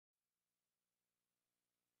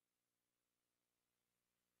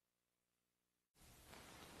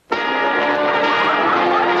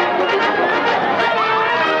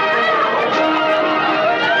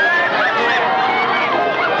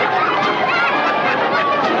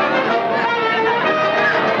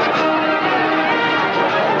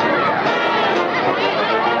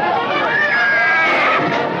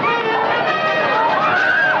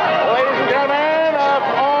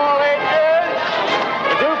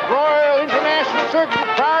Circus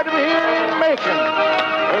is proud to be here in Macon.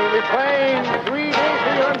 We'll be playing 3 days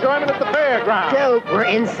for your enjoyment at the fairground. Joke, we're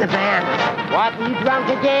in Savannah. What? You drunk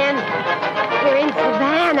again? We're in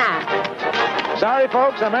Savannah. Sorry,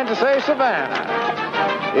 folks, I meant to say Savannah.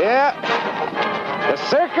 Yeah. The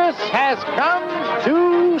circus has come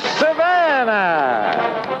to Savannah.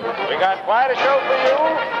 We got quite a show for you.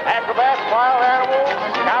 Acrobats, wild animals,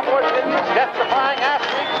 cowboys, Indians, death-defying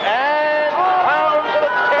athletes, and clowns of the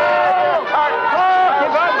tail.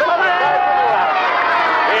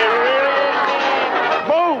 It really is the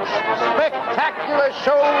most spectacular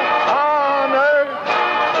show on earth.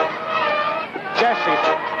 Jesse.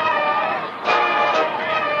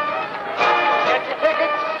 Get your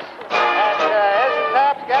tickets at Ezra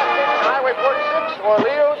Taft's gas station, Highway 46, or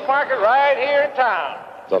Leo's Market right here in town.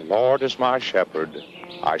 The Lord is my shepherd,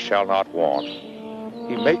 I shall not want.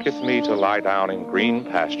 He maketh me to lie down in green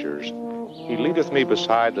pastures. He leadeth me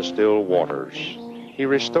beside the still waters. He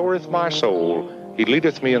restoreth my soul. He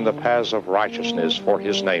leadeth me in the paths of righteousness for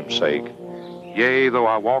his name's sake. Yea, though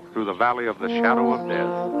I walk through the valley of the shadow of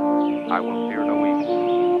death, I will fear no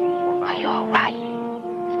evil. Are you all right?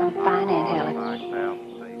 I'm fine, Aunt Helen.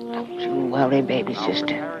 Don't you worry, baby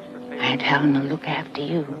sister. Aunt Helen will look after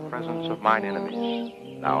you. In the presence of mine enemies.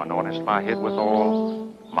 Thou anointest my head with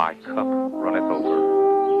oil, my cup runneth over.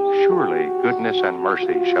 Surely goodness and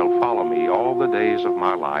mercy shall follow me all the days of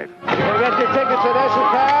my life. You can get your tickets at Ezra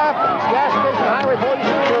Taft's gas station, Highway 46,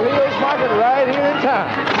 or Leo's Market right here in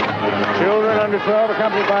town. Children under 12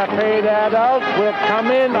 accompanied by paid adults will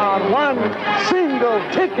come in on one single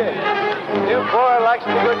ticket. Your boy likes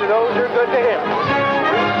to be good to those who are good to him.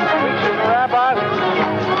 Preaching rabbis,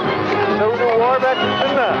 so do war veterans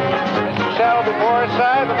and nuns. Sell before his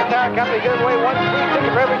side, but the town company gives away one free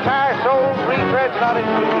ticket for every tire sold, retreads not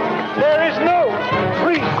included. There is no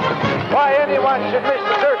reason why anyone should miss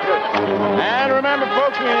the circus. And remember,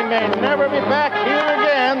 folks, we may never be back here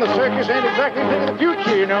again. The circus ain't exactly the thing of the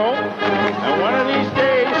future, you know. And one of these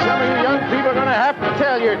days, some of you young people are going to have to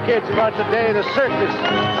tell your kids about the day the circus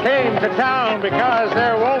came to town, because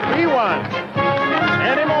there won't be one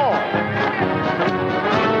anymore.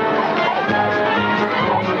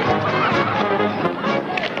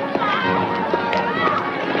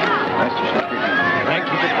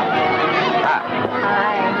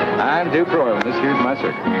 I'm Duke Royal, and this here's my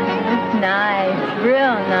circus. Nice,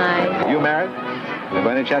 real nice. You married?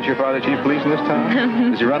 By any chance your father chief police in this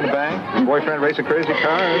town? Does he run the bank? Your boyfriend race a crazy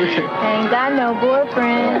car? Ain't got no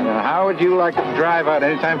boyfriend. How would you like to drive out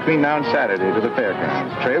anytime between now and Saturday to the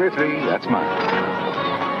fairgrounds? Trailer 3, that's mine.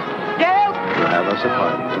 Duke! You'll have us a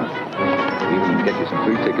party, huh? Even get you some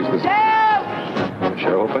free tickets this Duke! I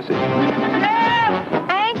sure hope I see you. Duke!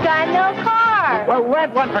 I ain't got no car. Well,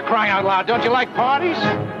 rent one for crying out loud. Don't you like parties?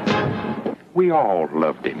 We all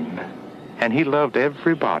loved him, and he loved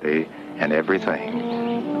everybody and everything.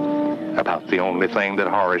 About the only thing that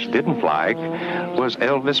Horace didn't like was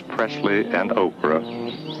Elvis Presley and okra.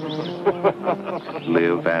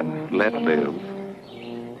 Live and let live.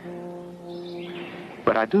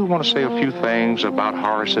 But I do want to say a few things about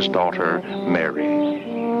Horace's daughter, Mary.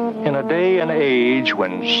 In a day and age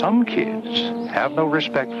when some kids have no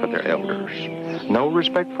respect for their elders, no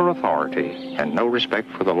respect for authority, and no respect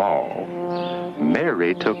for the law,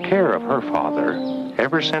 Mary took care of her father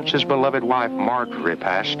ever since his beloved wife Marjorie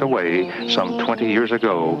passed away some 20 years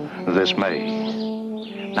ago this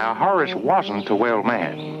May. Now, Horace wasn't a well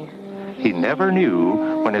man. He never knew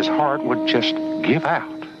when his heart would just give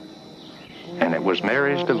out. And it was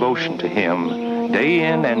Mary's devotion to him, day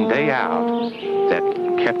in and day out, that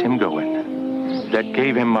kept him going, that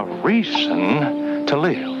gave him a reason to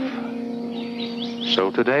live.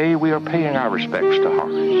 So today we are paying our respects to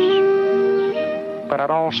Horace. But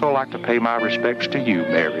I'd also like to pay my respects to you,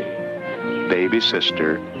 Mary, baby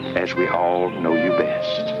sister, as we all know you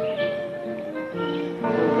best.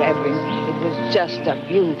 Reverend, it was just a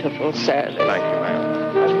beautiful service. Thank you,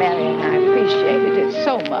 ma'am. Well, Mary and I appreciated it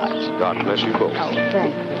so much. God bless you both. Oh,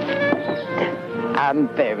 thank you. I'm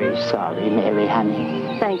very sorry, Mary,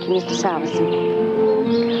 honey. Thank you, Mr.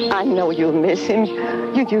 Salverson. I know you'll miss him.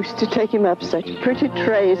 You used to take him up such pretty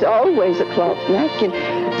trays, always a cloth napkin.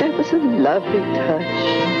 That was a lovely touch.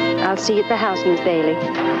 I'll see you at the house, Miss Bailey.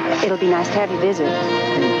 It'll be nice to have you visit.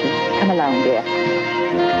 Thank you. Come along, dear.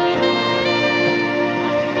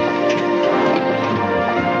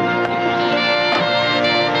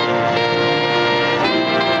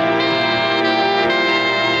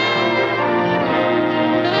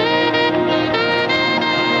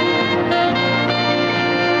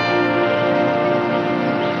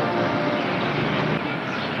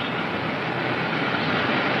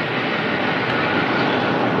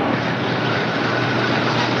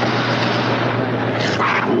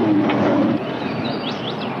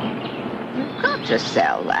 to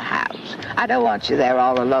sell the house. I don't want you there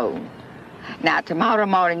all alone. Now, tomorrow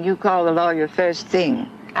morning, you call the lawyer first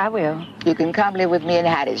thing. I will. You can come live with me in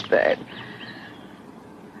Hattiesburg.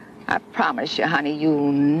 I promise you, honey,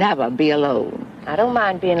 you'll never be alone. I don't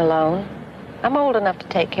mind being alone. I'm old enough to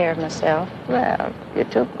take care of myself. Well, you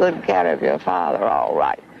took good care of your father, all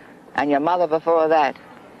right. And your mother before that.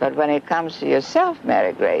 But when it comes to yourself,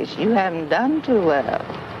 Mary Grace, you haven't done too well.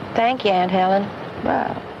 Thank you, Aunt Helen.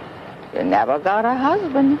 Well, you never got a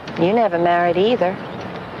husband. You never married either.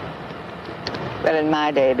 Well, in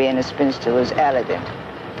my day, being a spinster was elegant.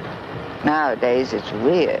 Nowadays, it's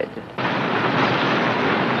weird.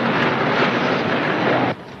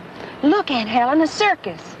 Look, Aunt Helen, a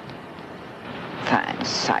circus. Fine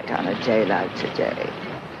sight on a day like today.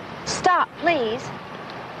 Stop, please.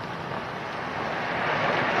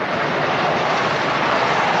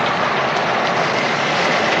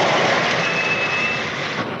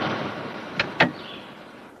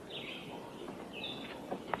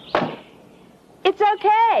 It's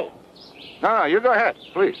okay. No, you go ahead,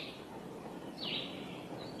 please.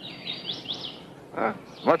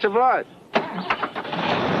 Much obliged.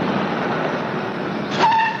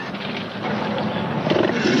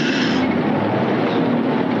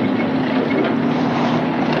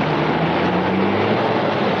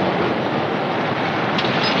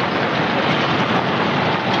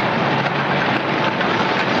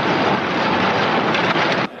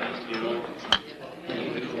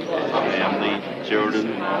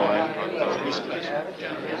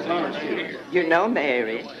 You know,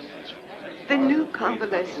 Mary, the new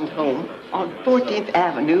convalescent home on 14th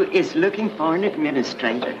Avenue is looking for an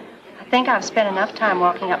administrator. I think I've spent enough time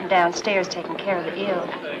walking up and down stairs taking care of the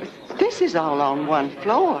ill. This is all on one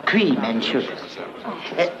floor. Cream and sugar.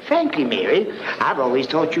 Frankly, Mary, I've always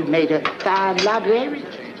thought you made a fine librarian.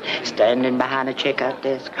 Standing behind a checkout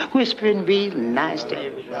desk, whispering real nice to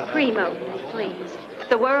everyone. Primo, please.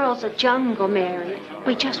 The world's a jungle, Mary.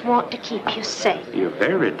 We just want to keep you safe. You're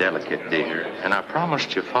very delicate, dear, and I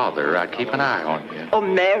promised your father I'd keep an eye on you. Oh,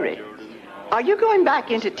 Mary, are you going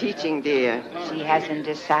back into teaching, dear? She hasn't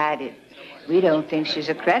decided. We don't think she's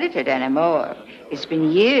accredited anymore. It's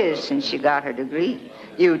been years since she got her degree.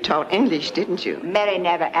 You taught English, didn't you? Mary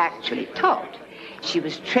never actually taught. She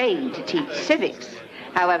was trained to teach civics.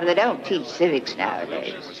 However, they don't teach civics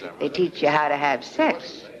nowadays. They teach you how to have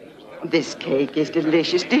sex. This cake is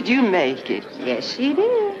delicious. Did you make it? Yes, she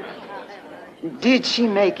did. Did she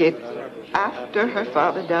make it after her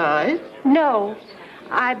father died? No,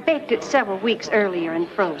 I baked it several weeks earlier and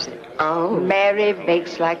froze it. Oh. Mary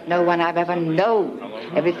bakes like no one I've ever known.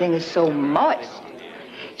 Everything is so moist.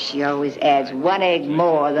 She always adds 1 egg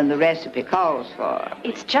more than the recipe calls for.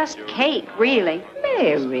 It's just cake, really.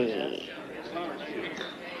 Mary,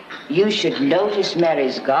 you should notice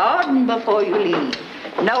Mary's garden before you leave.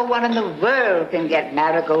 No one in the world can get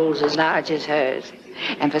marigolds as large as hers.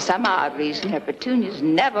 And for some odd reason, her petunias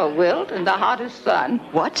never wilt in the hottest sun.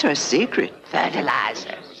 What's her secret?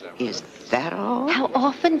 Fertilizer. Is that all? How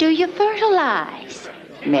often do you fertilize?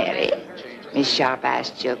 Mary, Miss Sharp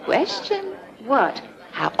asked you a question. What?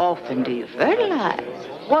 How often do you fertilize?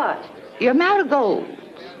 What? Your marigolds.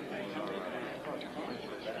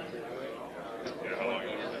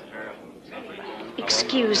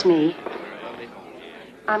 Excuse me.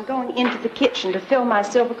 I'm going into the kitchen to fill my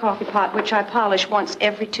silver coffee pot, which I polish once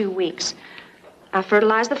every 2 weeks. I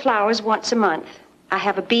fertilize the flowers once a month. I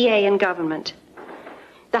have a BA in government.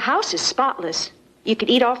 The house is spotless. You could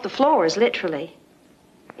eat off the floors, literally.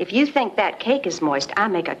 If you think that cake is moist, I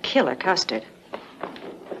make a killer custard.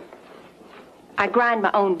 I grind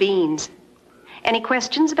my own beans. Any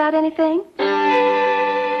questions about anything?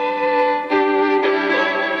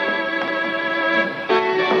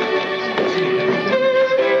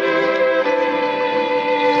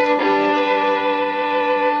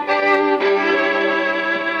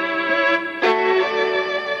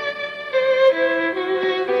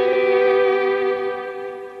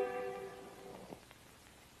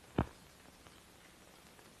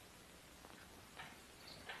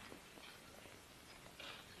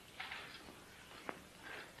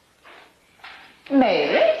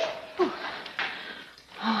 Mary? Oh,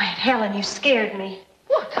 Aunt Helen, you scared me.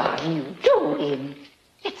 What are you doing?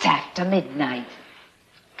 It's after midnight.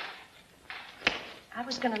 I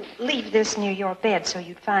was going to leave this near your bed so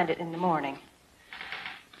you'd find it in the morning.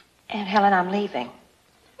 Aunt Helen, I'm leaving.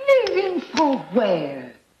 Leaving for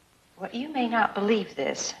where? Well, you may not believe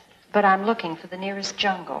this, but I'm looking for the nearest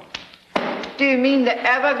jungle. Do you mean the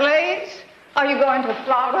Everglades? Are you going to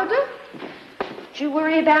Florida? Don't you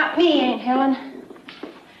worry about me, Aunt Helen.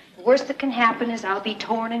 The worst that can happen is I'll be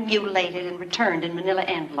torn and mutilated and returned in manila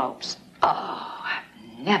envelopes. Oh,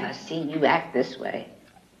 never seen you act this way.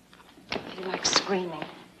 I feel like screaming.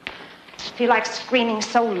 I feel like screaming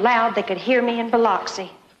so loud they could hear me in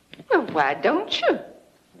Biloxi. Well, why don't you?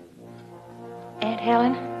 Aunt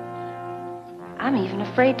Helen, I'm even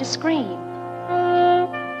afraid to scream.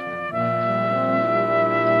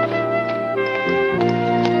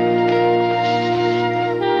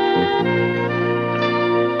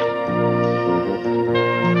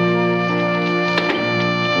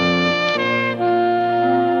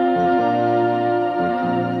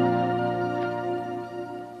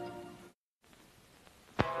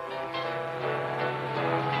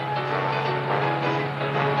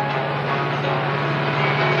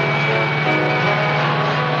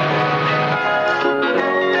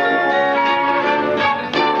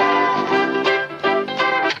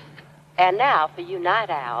 And now, for you night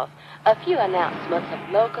owls, a few announcements of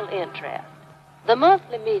local interest. The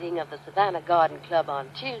monthly meeting of the Savannah Garden Club on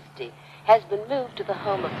Tuesday has been moved to the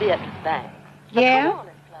home of Beatrice Banks. Yeah?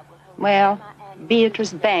 Well,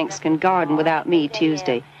 Beatrice Banks can garden without me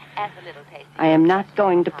Tuesday. I am not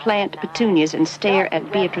going to plant petunias and stare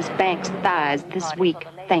at Beatrice Banks' thighs this week.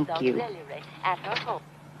 Thank you.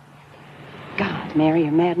 God, Mary,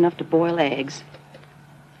 you're mad enough to boil eggs.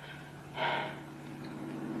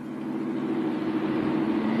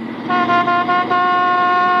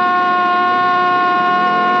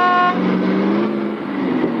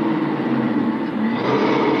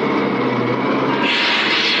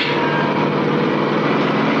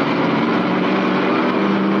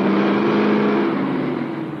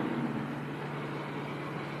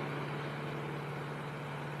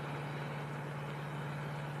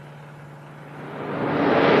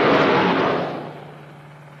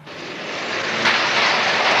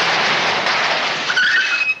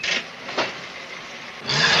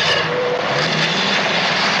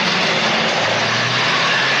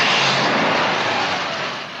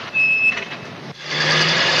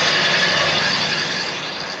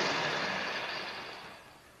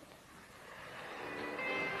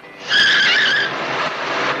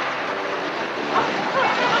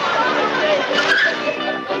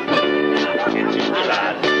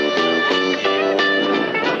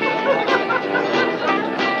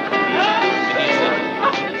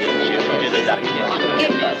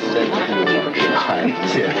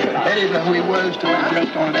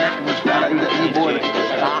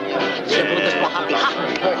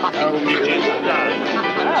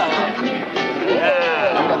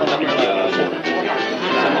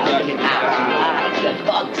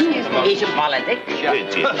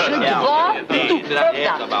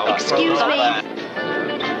 Excuse me.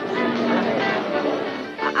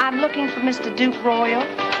 I'm looking for Mr. Duke Royal.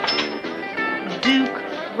 Duke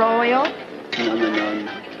Royal? No.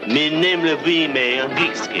 Me name le vie, mais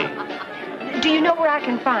Dixke. Do you know where I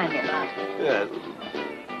can find him?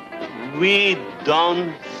 We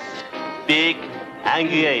don't speak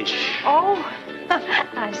English. Oh,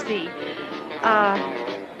 I see.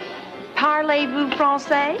 Parlez-vous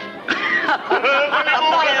français?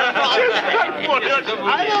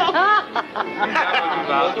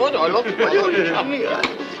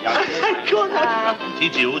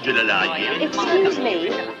 Excuse me.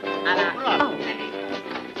 Oh.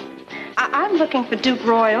 I'm looking for Duke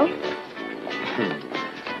Royal.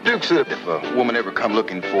 Duke said if a woman ever come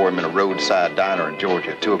looking for him in a roadside diner in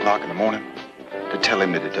Georgia at 2 o'clock in the morning, to tell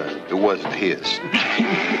him that it wasn't his.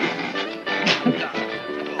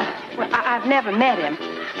 Well, I've never met him.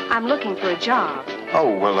 I'm looking for a job.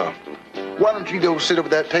 Oh, well, why don't you go sit over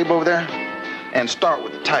that table over there and start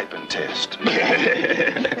with the typing test?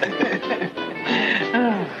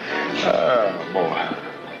 Oh, boy.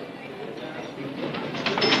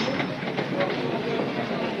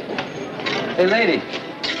 Hey, lady.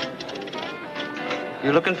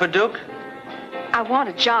 You looking for Duke? I want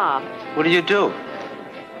a job. What do you do?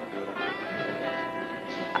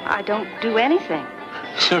 I don't do anything.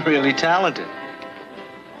 You're really talented.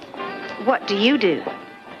 What do you do?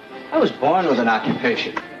 I was born with an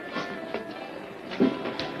occupation.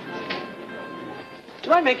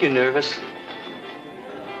 Do I make you nervous?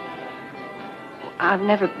 I've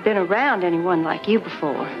never been around anyone like you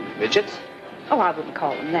before. Midgets? Oh, I wouldn't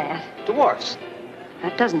call them that. Dwarfs.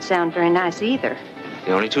 That doesn't sound very nice either.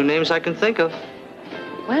 The only two names I can think of.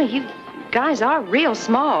 Well, you guys are real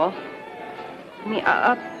small. I mean,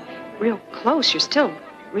 up real close, you're still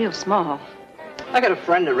real small. I got a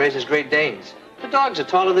friend that raises Great Danes. The dogs are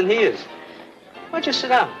taller than he is. Why don't you sit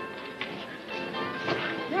down?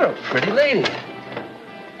 You're a pretty lady.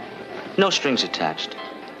 No strings attached.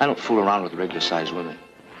 I don't fool around with regular-sized women.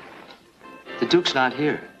 The Duke's not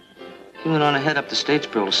here. He went on ahead up to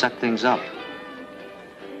Statesboro to set things up.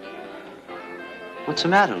 What's the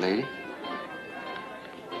matter, lady?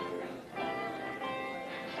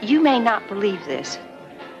 You may not believe this,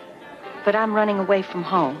 but I'm running away from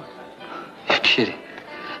home. You're kidding.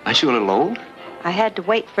 Aren't you a little old? I had to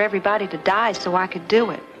wait for everybody to die so I could do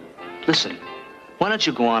it. Listen, why don't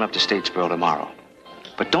you go on up to Statesboro tomorrow?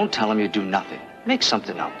 But don't tell him you do nothing. Make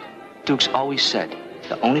something up. Duke's always said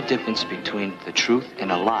the only difference between the truth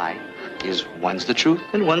and a lie is one's the truth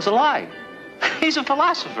and one's a lie. He's a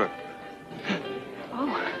philosopher.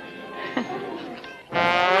 Oh.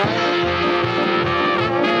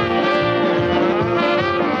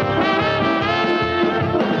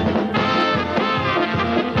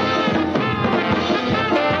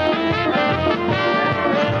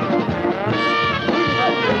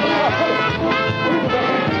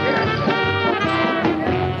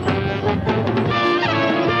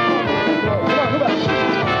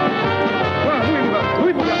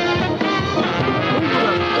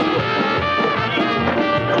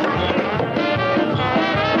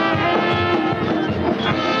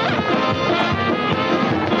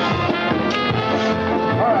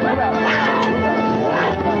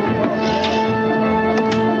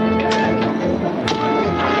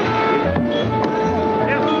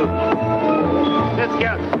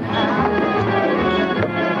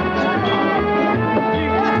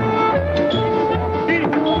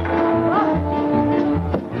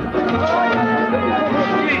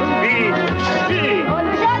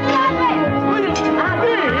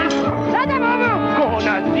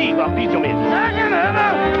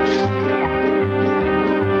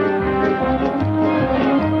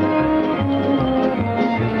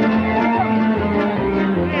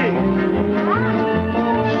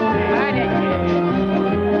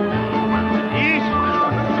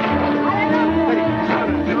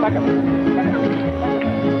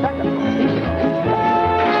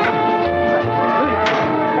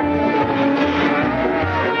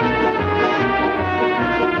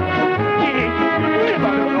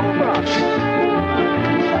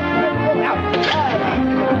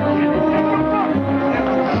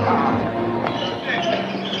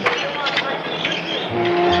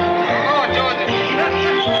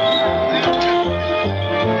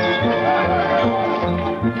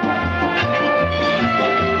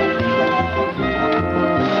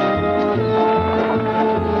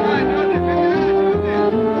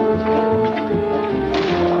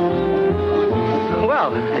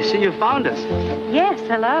 You found us. Yes,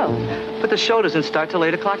 hello. But the show doesn't start till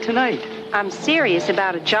 8 o'clock tonight. I'm serious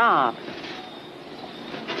about a job.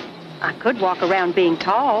 I could walk around being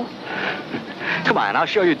tall. Come on, I'll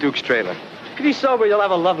show you Duke's trailer. If you're sober, you'll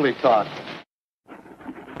have a lovely talk.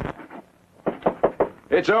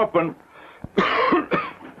 It's open.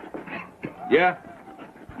 Yeah?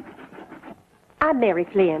 I'm Mary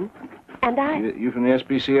Flynn, and I... You from the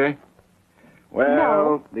SPCA? Well,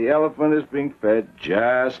 No. The elephant is being fed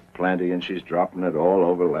just plenty, and she's dropping it all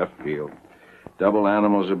over left field. Double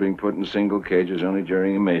animals are being put in single cages only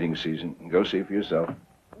during the mating season. Go see for yourself.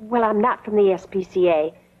 Well, I'm not from the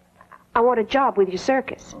SPCA. I want a job with your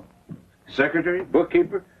circus. Secretary?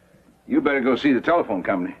 Bookkeeper? You better go see the telephone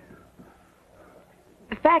company.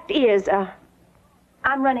 The fact is,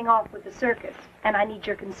 I'm running off with the circus, and I need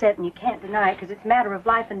your consent, and you can't deny it, because it's a matter of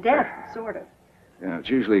life and death, sort of. Yeah, it's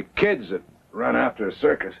usually kids that run after a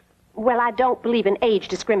circus. well, I don't believe in age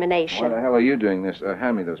discrimination. Why the hell are you doing this?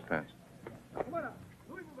 Hand me those pants.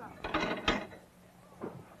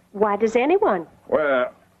 Why does anyone?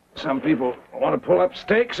 Well, some people want to pull up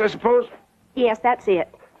stakes, I suppose. Yes, that's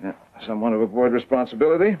it. Yeah, some want to avoid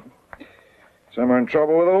responsibility. Some are in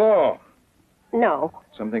trouble with the law. No.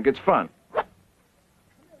 Some think it's fun.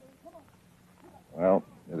 Well,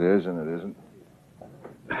 it is and it isn't.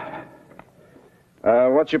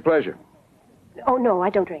 What's your pleasure? Oh, no, I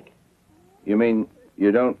don't drink. You mean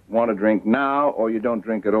you don't want to drink now, or you don't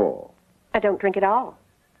drink at all? I don't drink at all.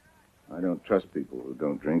 I don't trust people who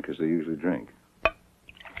don't drink, because they usually drink.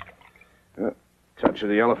 Touch of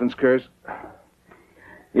the elephant's curse.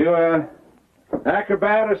 You,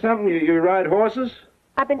 acrobat or something? You ride horses?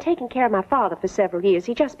 I've been taking care of my father for several years.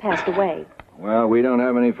 He just passed away. Well, we don't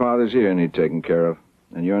have any fathers here need taken care of.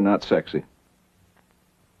 And you're not sexy.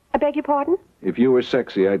 I beg your pardon? If you were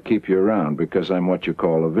sexy, I'd keep you around, because I'm what you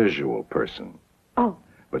call a visual person. Oh.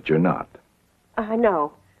 But you're not. I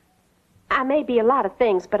know. I may be a lot of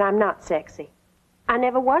things, but I'm not sexy. I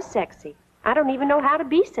never was sexy. I don't even know how to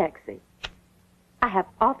be sexy. I have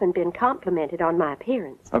often been complimented on my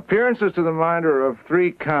appearance. Appearances to the mind are of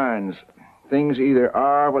three kinds. Things either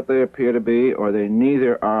are what they appear to be, or they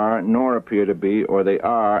neither are nor appear to be, or they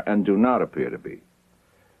are and do not appear to be.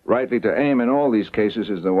 Rightly to aim in all these cases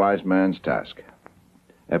is the wise man's task.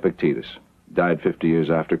 Epictetus, Died 50 years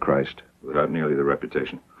after Christ, without nearly the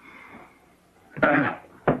reputation.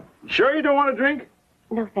 Sure you don't want a drink?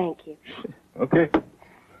 No, thank you. Okay.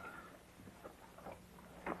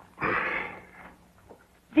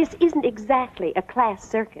 This isn't exactly a class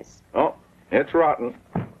circus. Oh, it's rotten.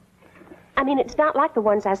 I mean, it's not like the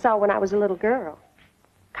ones I saw when I was a little girl.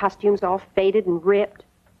 Costumes all faded and ripped.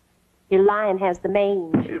 Your lion has the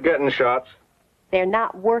mange. He's getting shots. They're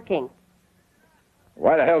not working.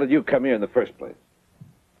 Why the hell did you come here in the first place?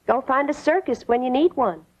 Go find a circus when you need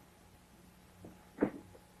one.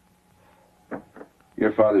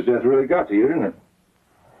 Your father's death really got to you, didn't it?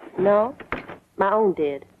 No, my own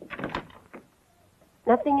did.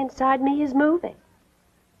 Nothing inside me is moving.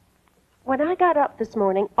 When I got up this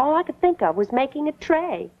morning, all I could think of was making a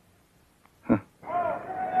tray. There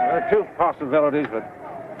are two possibilities, but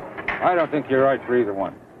I don't think you're right for either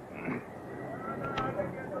one.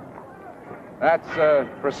 That's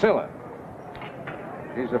Priscilla.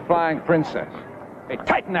 She's a flying princess. Hey,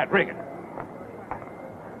 tighten that rigging.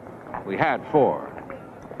 We had 4.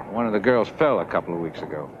 One of the girls fell a couple of weeks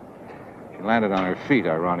ago. She landed on her feet,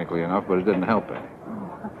 ironically enough, but it didn't help any.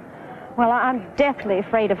 Well, I'm deathly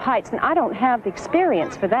afraid of heights, and I don't have the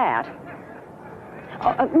experience for that.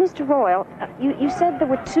 Mr. Royal, you said there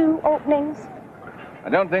were 2 openings? I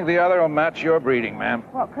don't think the other will match your breeding, ma'am.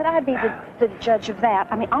 Well, could I be the judge of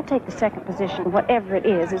that? I mean, I'll take the second position, whatever it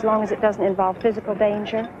is, as long as it doesn't involve physical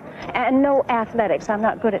danger. And no athletics. I'm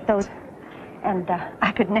not good at those. And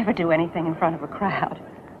I could never do anything in front of a crowd.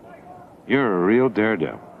 You're a real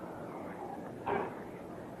daredevil.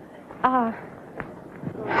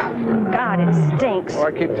 God, it stinks. Oh,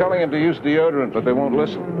 I keep telling them to use deodorant, but they won't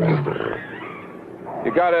listen.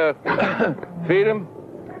 You gotta feed them,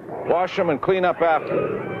 wash them, and clean up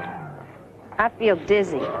after. I feel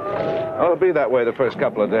dizzy. Well, it'll be that way the first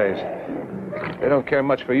couple of days. They don't care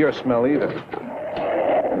much for your smell either.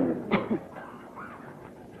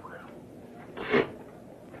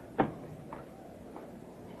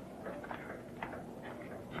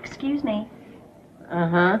 Excuse me.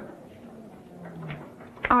 Uh-huh.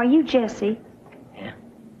 Are you Jessie? Yeah.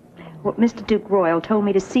 Well, Mr. Duke Royal told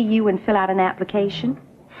me to see you and fill out an application.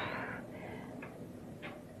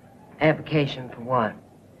 Application for what?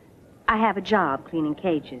 I have a job cleaning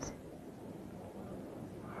cages.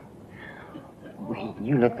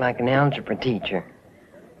 You look like an algebra teacher.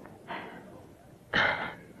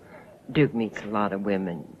 Duke meets a lot of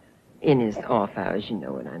women in his off hours, you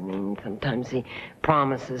know what I mean. Sometimes he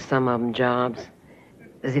promises some of them jobs.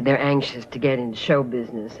 They're anxious to get into show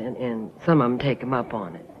business, and some of them take him up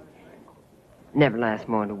on it. Never lasts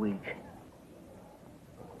more than a week.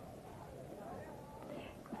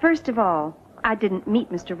 First of all, I didn't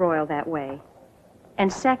meet Mr. Royal that way.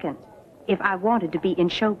 And second, if I wanted to be in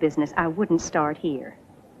show business, I wouldn't start here.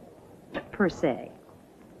 Per se.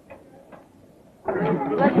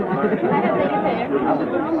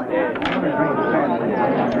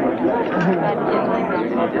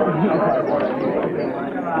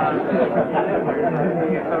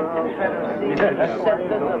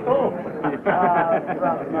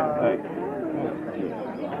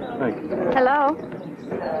 Hello?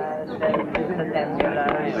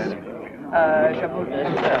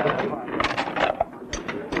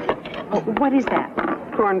 What is that?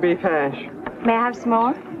 Corned beef hash. May I have some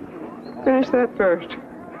more? Finish that first.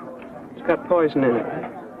 It's got poison in it.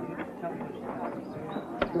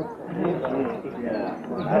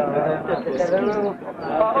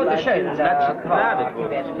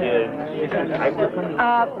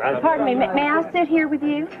 Pardon me, may I sit here with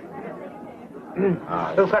you?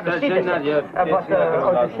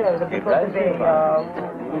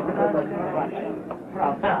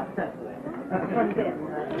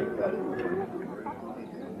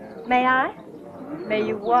 May I? May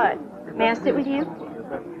you what? May I sit with you?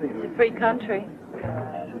 It's a free country.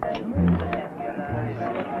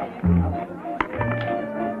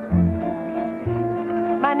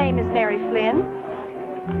 My name is Mary Flynn.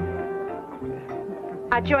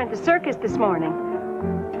 I joined the circus this morning.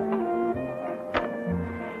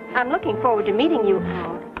 I'm looking forward to meeting you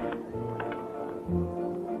all.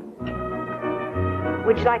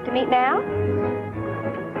 Would you like to meet now?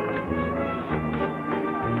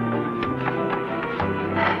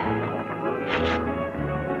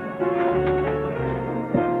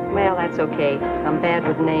 Well, that's okay. I'm bad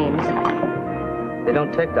with names. They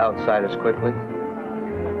don't take to outsiders quickly.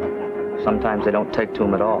 Sometimes they don't take to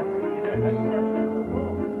them at all.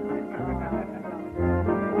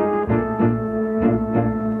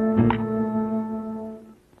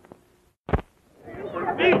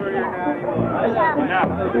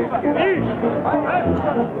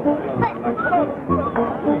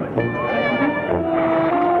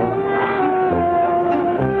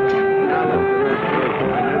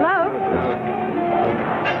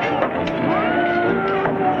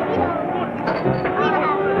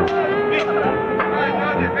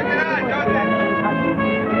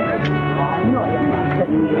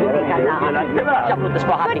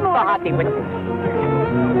 Spahati.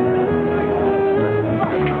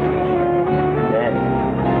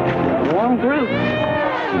 Warm group.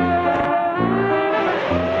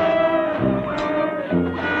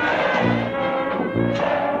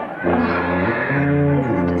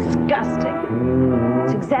 This is disgusting.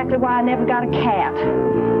 It's exactly why I never got a cat.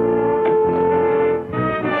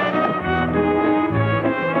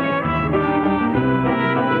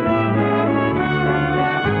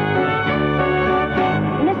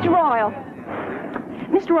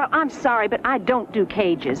 Mr. Royal, I'm sorry, but I don't do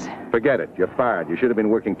cages. Forget it. You're fired. You should have been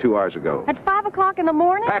working 2 hours ago. At 5 o'clock in the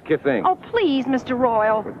morning? Pack your things. Oh, please, Mr.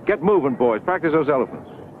 Royal. Get moving, boys. Practice those elephants.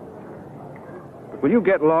 Will you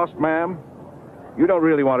get lost, ma'am? You don't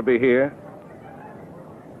really want to be here.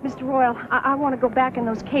 Mr. Royal, I want to go back in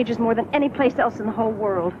those cages more than any place else in the whole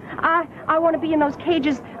world. I want to be in those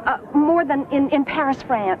cages more than in Paris,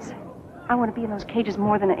 France. I want to be in those cages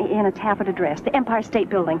more than in a taffeta dress, the Empire State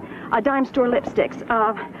Building, dime store lipsticks,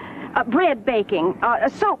 bread baking, a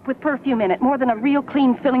soap with perfume in it, more than a real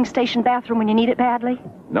clean filling station bathroom when you need it badly.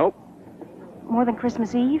 Nope. More than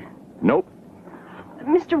Christmas Eve? Nope.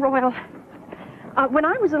 Mr. Royal, when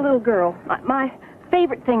I was a little girl, my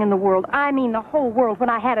favorite thing in the world, I mean the whole world, when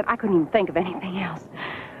I had it, I couldn't even think of anything else,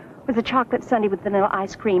 was a chocolate sundae with vanilla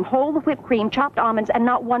ice cream, whole whipped cream, chopped almonds, and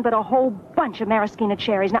not one but a whole bunch of maraschino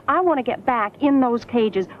cherries. Now, I want to get back in those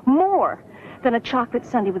cages more than a chocolate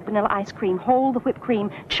sundae with vanilla ice cream, whole whipped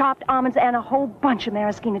cream, chopped almonds, and a whole bunch of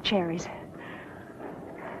maraschino cherries.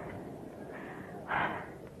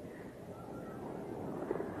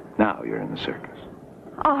 Now you're in the circus.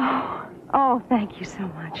 Oh, thank you so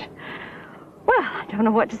much. Well, I don't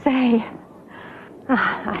know what to say.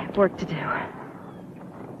 I have work to do.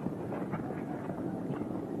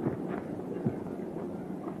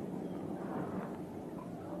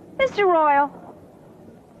 Mr. Royal,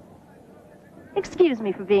 excuse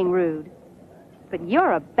me for being rude, but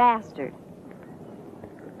you're a bastard.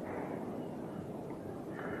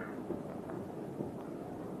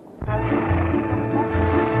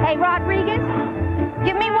 Hey, Rodriguez,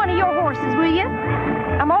 give me one of your horses, will you?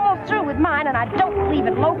 I'm almost through with mine, and I don't believe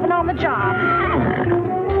in loafing on the job.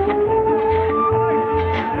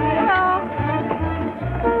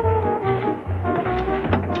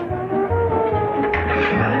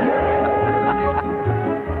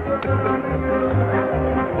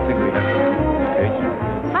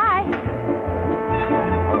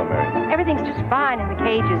 Everything's just fine in the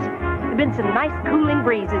cages. There've been some nice cooling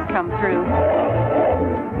breezes come through.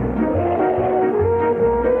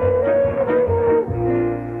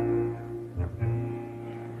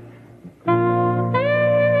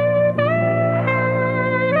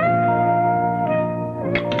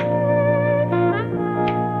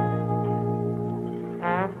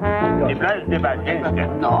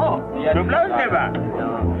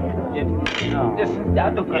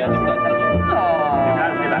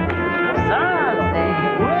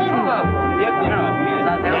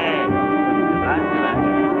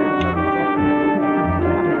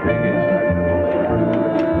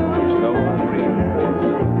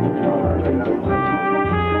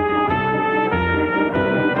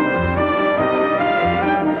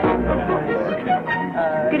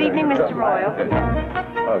 Good evening, Mr. Royal.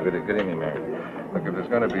 Oh, good evening, Mary. Look, if there's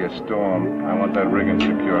going to be a storm, I want that rigging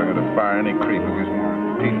secure. I'm going to fire any creep who gives me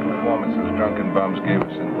repeat performances drunken bums gave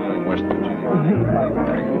us in Wheeling, West Virginia.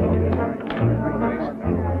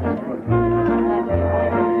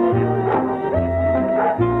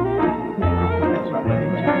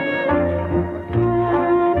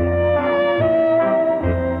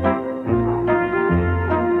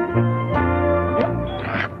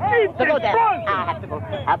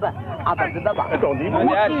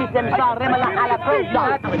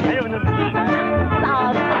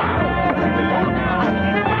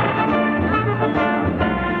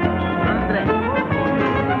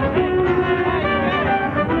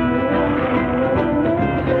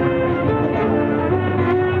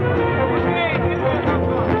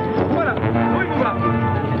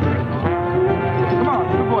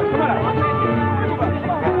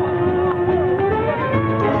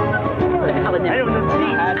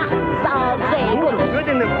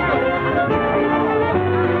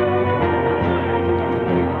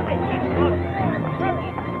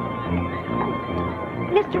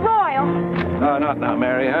 Mr. Royal. No, not now,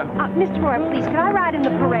 Mary, huh? Mr. Royal, please, could I ride in the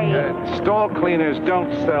parade? Stall cleaners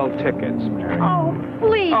don't sell tickets, Mary. Oh,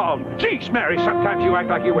 please. Oh, geez, Mary, sometimes you act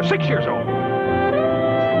like you were 6 years old.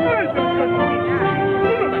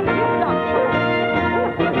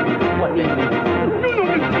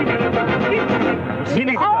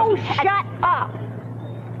 Oh, shut up.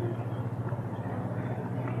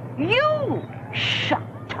 You! Shh.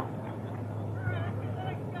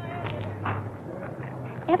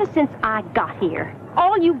 ever since I got here,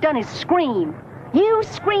 all you've done is scream. You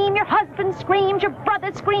scream, your husband screams, your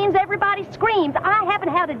brother screams, everybody screams. I haven't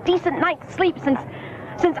had a decent night's sleep since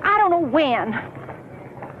I don't know when.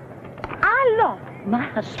 I love my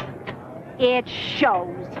husband. It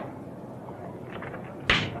shows.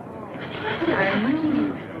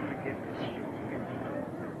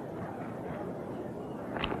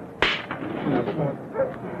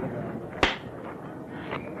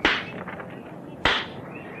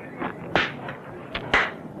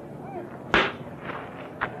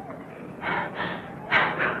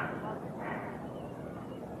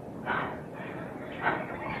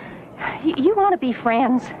 You want to be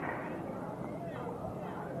friends?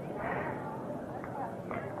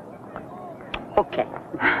 Okay.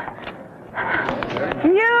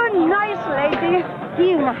 You nice lady.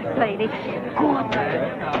 You nice lady. Good.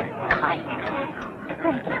 Kind.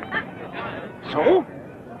 Thank you. So,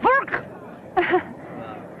 work.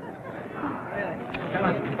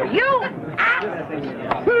 You ass.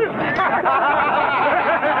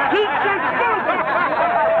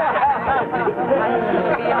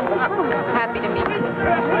 Happy to meet you.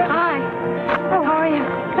 Hi. Oh, how are you?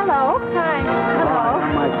 Hello. Hi. Hello.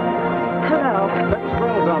 Hello. Let's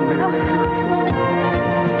roll down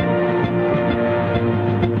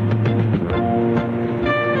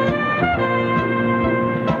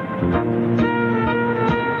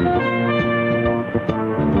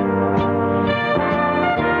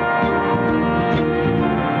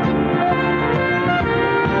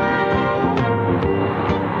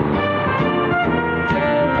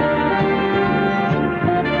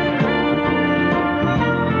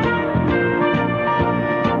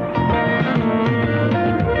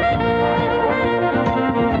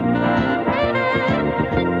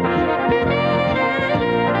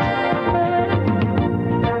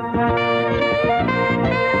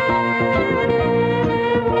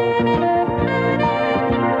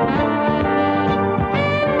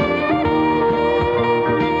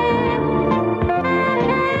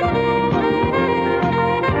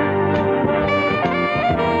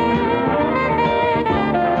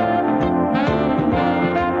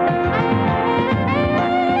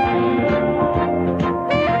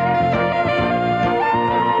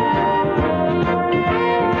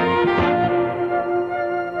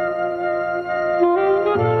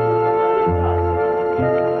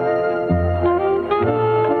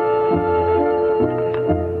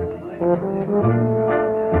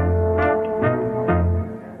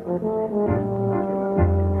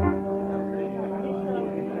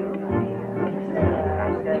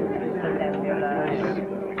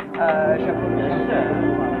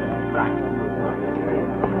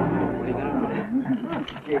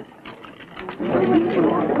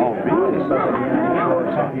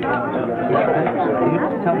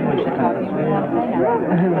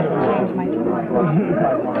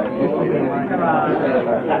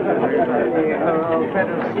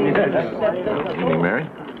Evening, Mary.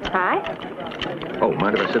 Hi. Oh,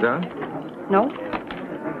 mind if I sit down? No.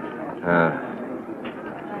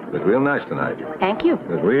 Look real nice tonight. Thank you.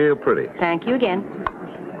 Look real pretty. Thank you again.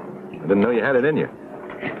 I didn't know you had it in you.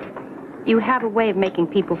 You have a way of making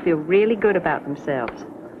people feel really good about themselves.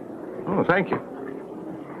 Oh, thank you.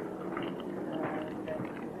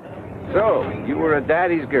 So, you were a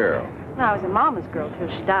daddy's girl. I was a mama's girl till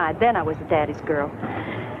she died. Then I was a daddy's girl.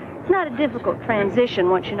 It's not a difficult transition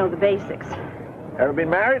once you know the basics. Ever been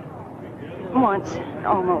married? Once,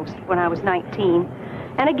 almost, when I was 19.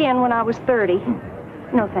 And again when I was 30.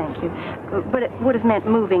 No, thank you. But it would have meant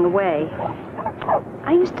moving away.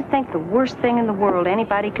 I used to think the worst thing in the world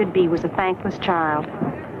anybody could be was a thankless child.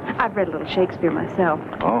 I've read a little Shakespeare myself.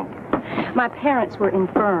 Oh. My parents were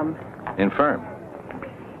infirm. Infirm?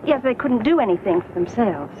 Yes, they couldn't do anything for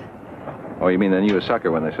themselves. Oh, you mean they knew a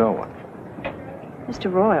sucker when they saw one?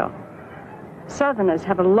 Mr. Royal, Southerners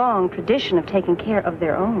have a long tradition of taking care of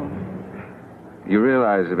their own. You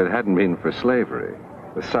realize if it hadn't been for slavery,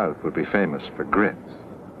 the South would be famous for grits.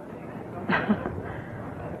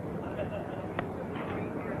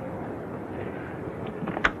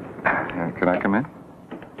 Can I come in?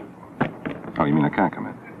 Oh, you mean I can't come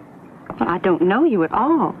in? Well, I don't know you at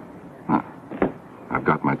all. Huh. I've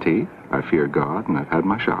got my teeth, I fear God, and I've had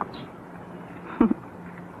my shots.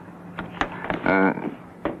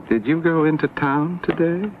 Did you go into town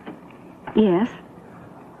today? Yes.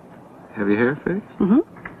 Have your hair fixed? Mm-hmm.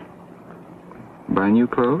 Buy new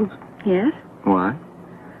clothes? Yes. Why?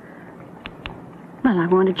 Well, I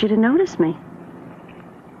wanted you to notice me.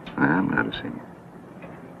 I'm noticing you.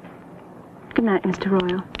 Good night, Mr.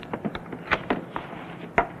 Royal.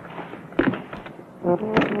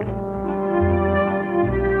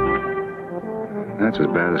 That's as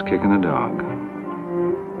bad as kicking a dog.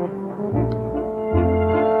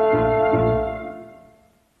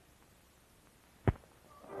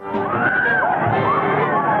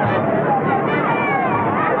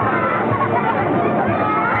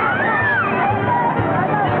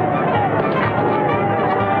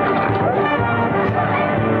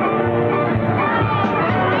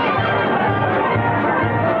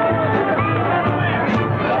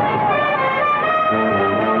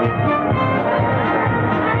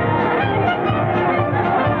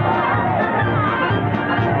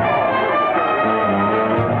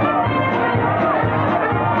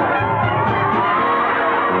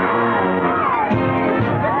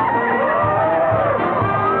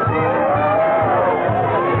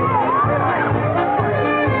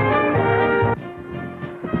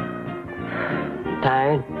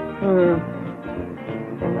 Tired?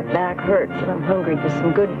 And my back hurts and I'm hungry for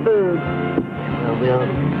some good food. Well, we'll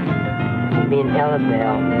be in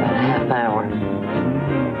Ellabelle in about a half hour.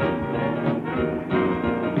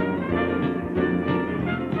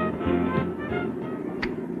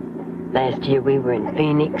 Last year we were in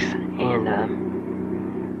Phoenix, and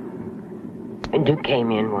Duke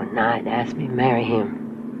came in one night and asked me to marry him.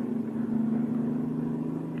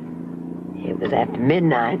 It was after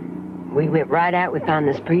midnight. We went right out. We found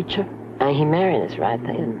this preacher, and he married us right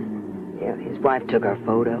then. Yeah, his wife took our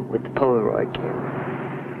photo with the Polaroid camera.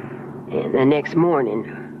 And the next morning,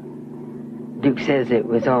 Duke says it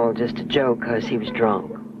was all just a joke because he was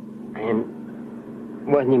drunk. And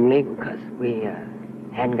it wasn't even legal because we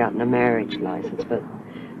hadn't gotten a marriage license. But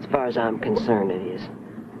as far as I'm concerned, it is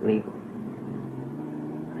legal.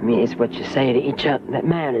 I mean, it's what you say to each other that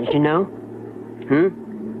matters, you know? You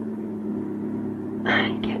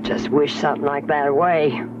can't just wish something like that away.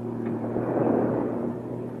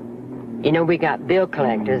 You know, we got bill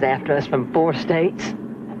collectors after us from 4 states.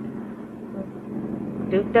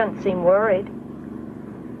 Duke doesn't seem worried.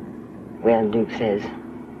 Well, Duke says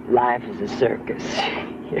life is a circus.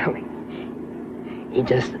 You know, he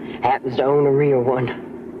just happens to own a real one.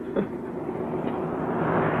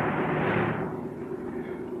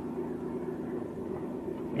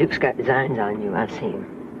 Duke's got designs on you, I see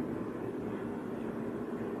him.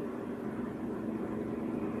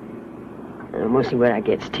 Mostly what I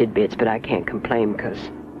get's tidbits, but I can't complain because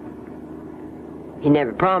he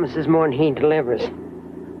never promises more than he delivers.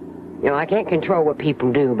 You know, I can't control what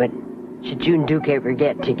people do, but should you and Duke ever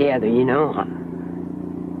get together, you know,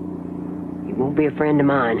 he won't be a friend of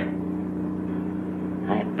mine.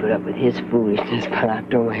 I have to put up with his foolishness, but I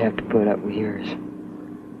don't have to put up with yours.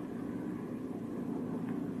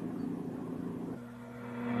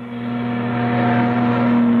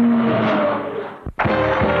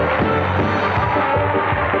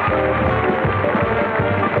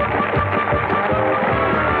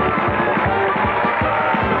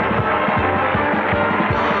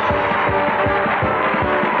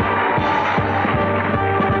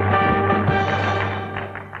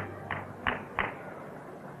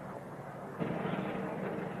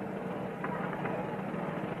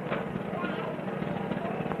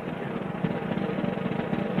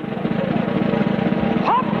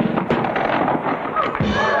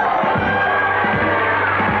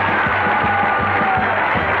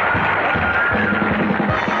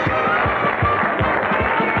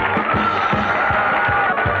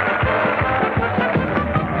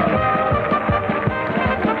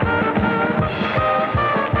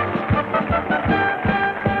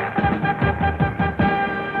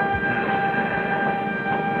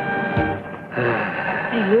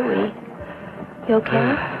 You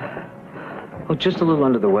okay? Oh, just a little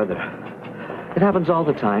under the weather. It happens all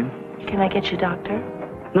the time. Can I get you, doctor?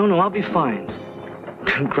 No, I'll be fine.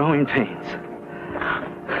 Growing pains.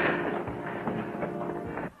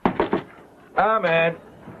 Man.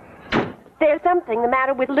 There's something the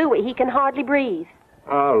matter with Louis. He can hardly breathe.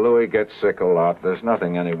 Oh, Louis gets sick a lot. There's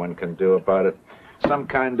nothing anyone can do about it. Some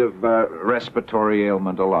kind of respiratory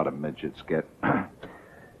ailment a lot of midgets get.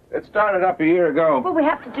 It started up a year ago. Well, we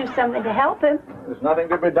have to do something to help him. There's nothing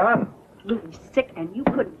to be done. Louis sick, and you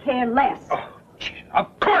couldn't care less. Oh, geez,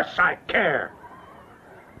 of course I care.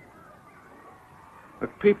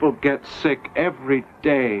 But people get sick every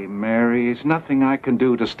day, Mary. There's nothing I can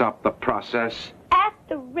do to stop the process. At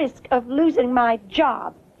the risk of losing my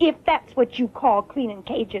job, if that's what you call cleaning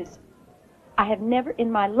cages. I have never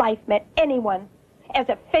in my life met anyone as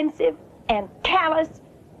offensive and callous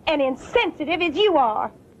and insensitive as you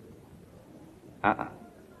are.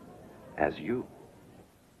 As you.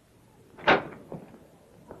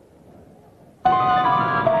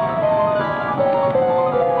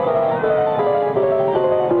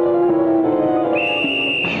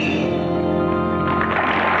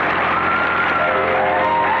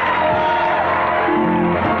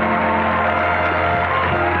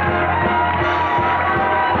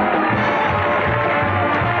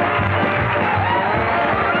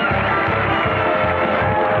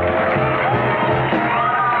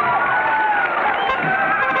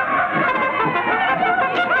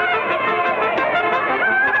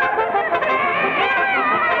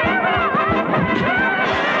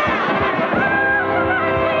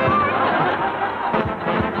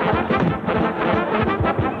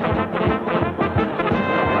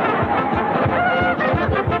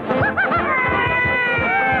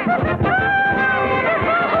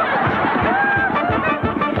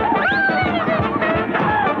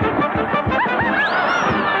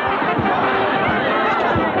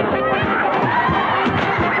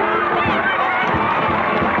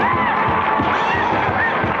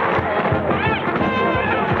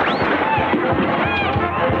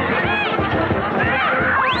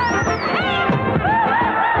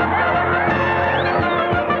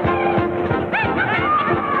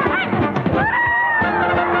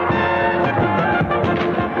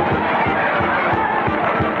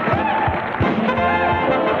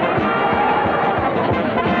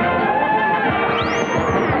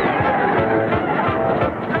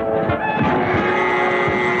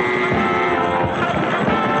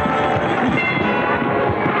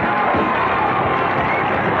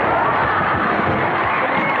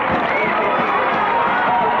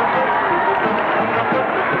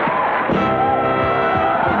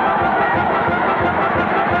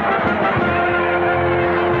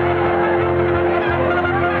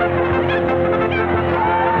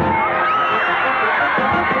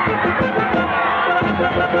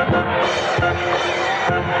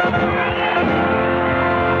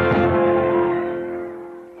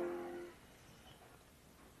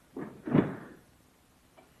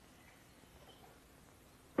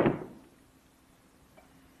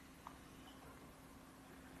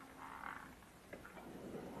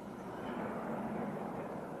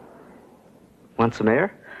 Want some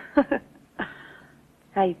air?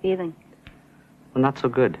 How you feeling? Well, not so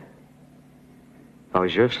good. If I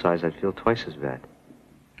was your size, I'd feel twice as bad.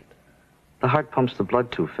 The heart pumps the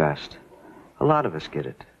blood too fast. A lot of us get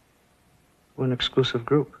it. We're an exclusive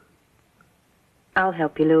group. I'll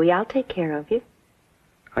help you, Louie. I'll take care of you.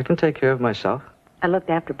 I can take care of myself. I looked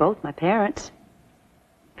after both my parents.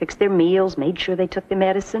 Fixed their meals, made sure they took their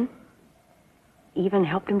medicine. Even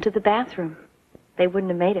helped them to the bathroom. They wouldn't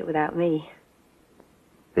have made it without me.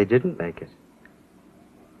 They didn't make it.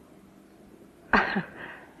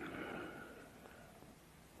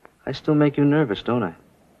 I still make you nervous, don't I?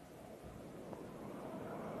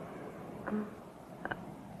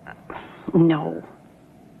 No.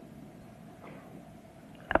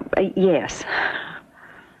 Yes.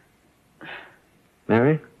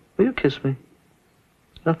 Mary, will you kiss me?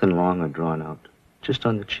 Nothing long or drawn out. Just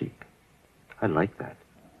on the cheek. I like that.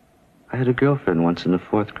 I had a girlfriend once in the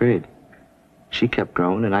 4th grade. She kept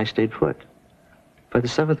growing and I stayed put. By the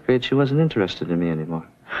 7th grade, she wasn't interested in me anymore.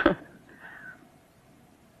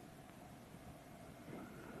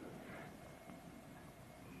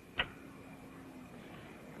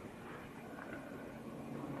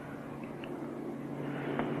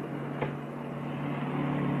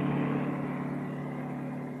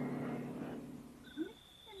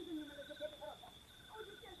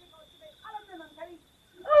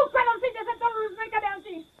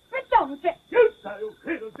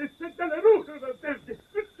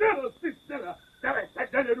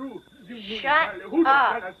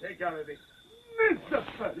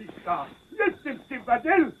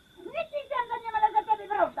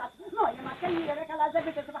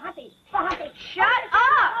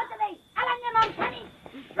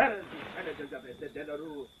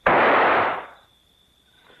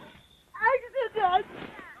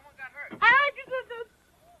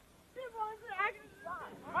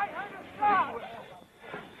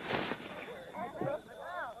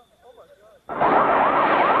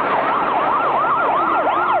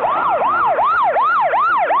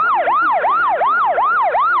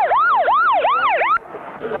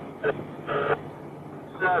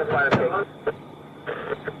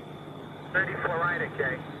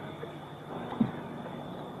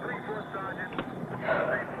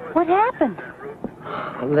 What happened?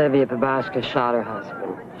 Olivia Babashka shot her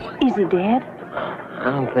husband. Is he dead?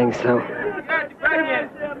 I don't think so.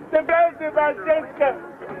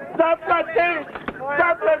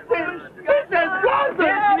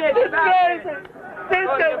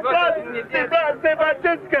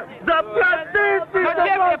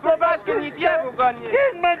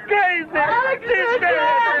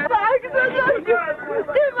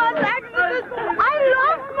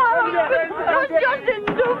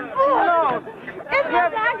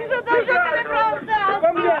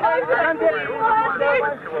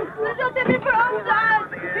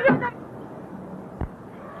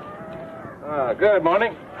 Good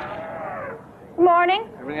morning. Morning.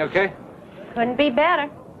 Everything okay? Couldn't be better.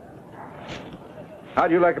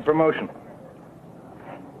 How'd you like a promotion?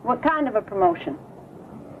 What kind of a promotion?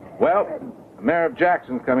 Well, Mayor of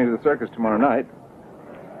Jackson's coming to the circus tomorrow night.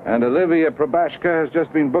 And Olivia Probashka has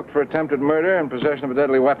just been booked for attempted murder and possession of a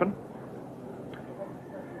deadly weapon.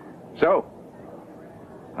 So,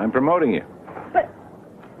 I'm promoting you. But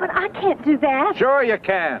I can't do that. Sure you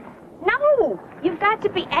can. No, you've got to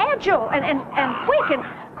be agile and quick and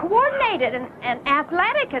coordinated and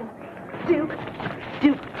athletic and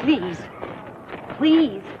Duke, please.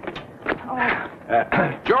 Please.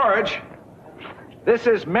 Oh. George, this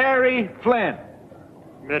is Mary Flynn.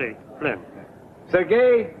 Mary Flynn.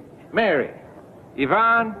 Sergei, Mary.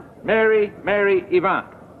 Ivan, Mary, Ivan.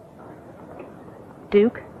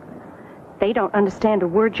 Duke, they don't understand a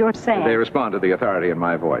word you're saying. They respond to the authority in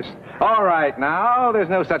my voice. All right, now, there's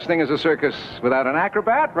no such thing as a circus without an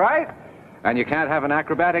acrobat, right? And you can't have an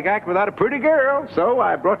acrobatic act without a pretty girl. So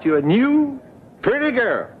I brought you a new pretty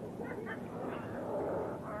girl.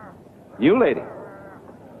 New lady.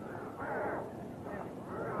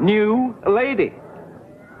 New lady.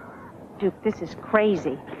 Duke, this is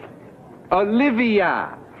crazy.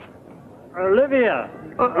 Olivia. Olivia.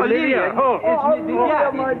 Olivia. Oh,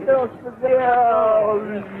 my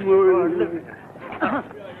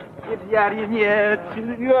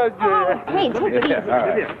Hey, take it easy.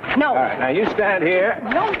 Right. No. All right, now you stand here.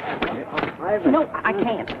 No, I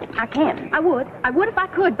can't. I would if I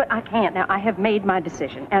could, but I can't. Now, I have made my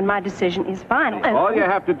decision, and my decision is final. All you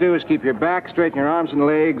have to do is keep your back straight and your arms and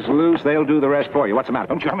legs loose. They'll do the rest for you. What's the matter?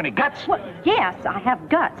 Don't you have any guts? Well, yes, I have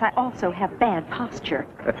guts. I also have bad posture.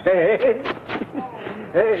 Hey,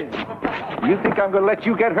 you think I'm going to let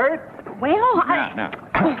you get hurt? Well, No.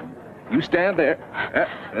 You stand there.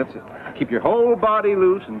 That's it. Keep your whole body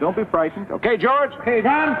loose and don't be frightened. Okay, George? Okay,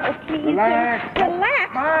 John? Oh, please, Relax.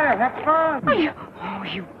 Relax. Smile. Have fun. Oh,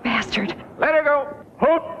 you bastard. Let her go.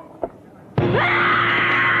 Hook.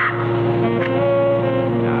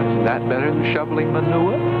 Now, is that better than shoveling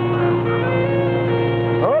manure?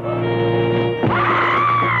 Hook.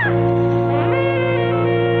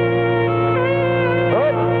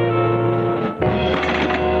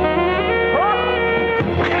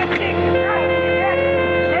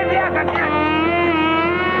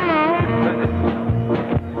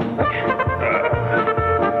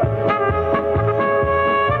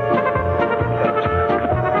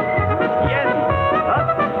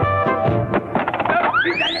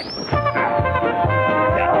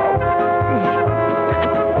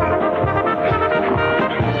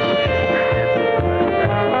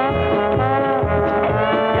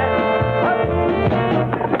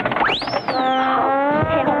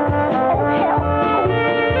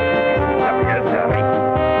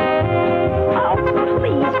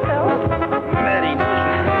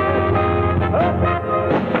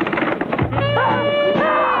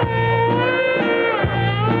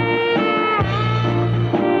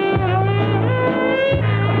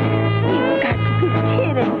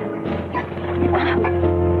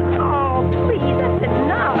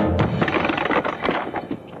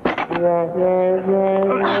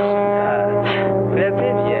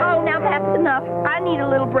 Oh, now that's enough. I need a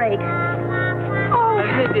little break.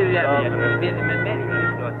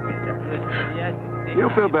 You'll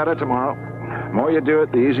feel better tomorrow. The more you do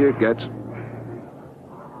it, the easier it gets.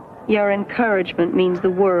 Your encouragement means the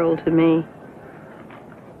world to me.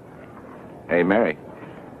 Hey, Mary.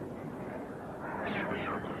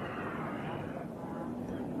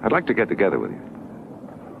 I'd like to get together with you.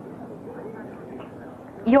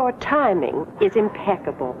 Your timing is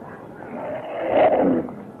impeccable.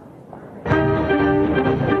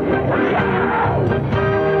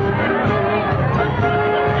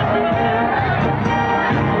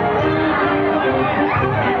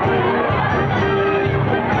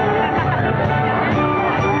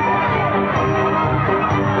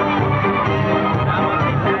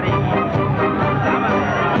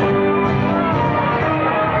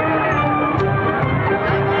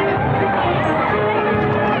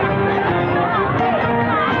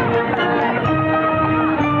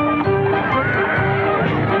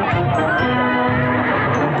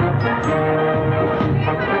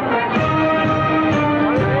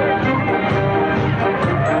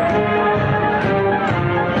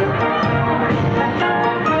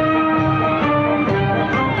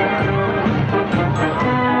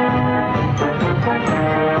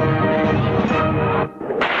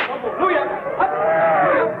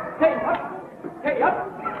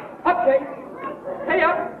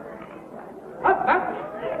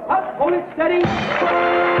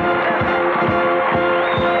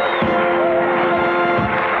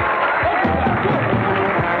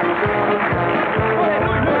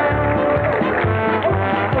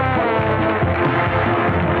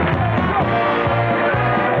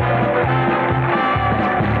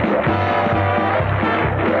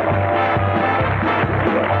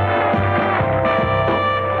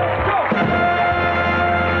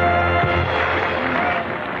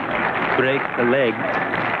 Break the leg.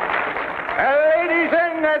 Ladies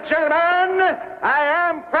and gentlemen, I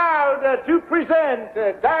am proud to present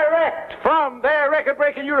direct from their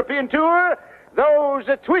record-breaking European tour those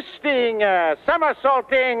twisting,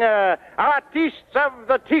 somersaulting artistes of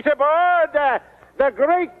the teeter board, the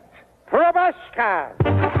great Probashka.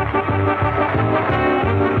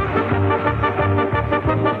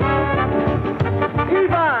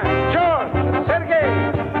 Ivan, George, Sergei,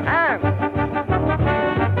 and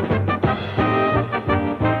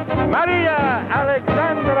Maria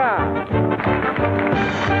Alexandra.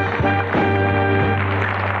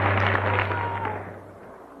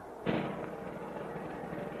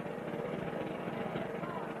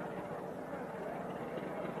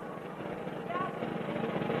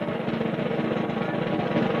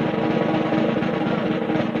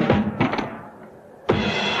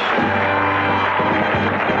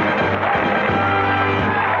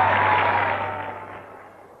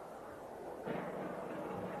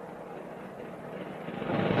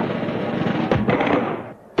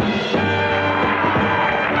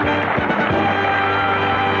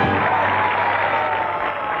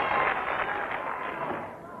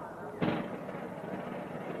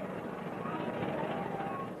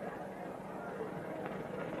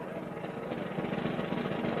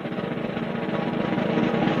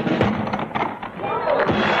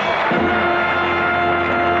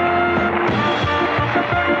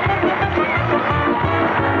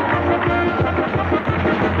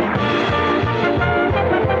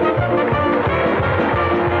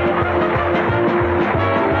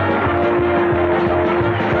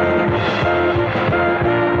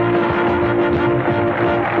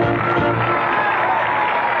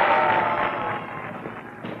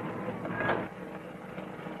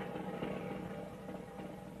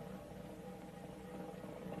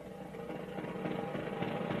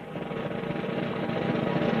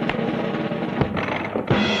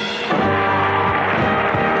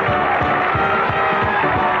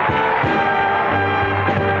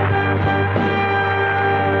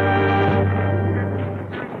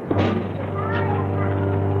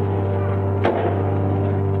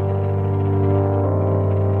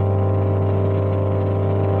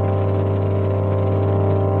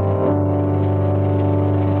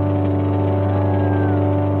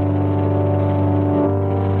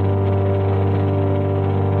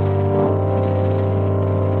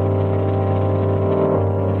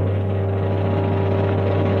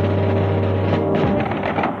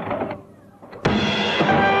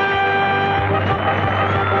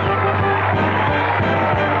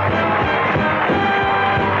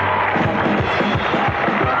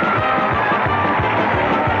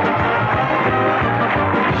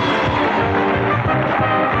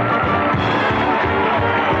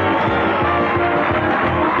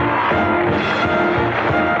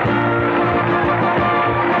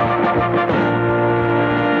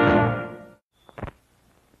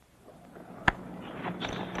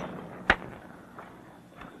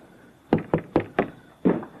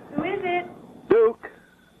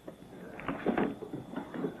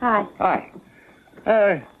 Hi.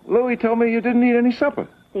 Hi. Louie told me you didn't eat any supper.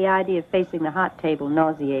 The idea of facing the hot table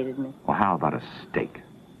nauseated me. Well, how about a steak?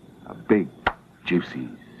 A big, juicy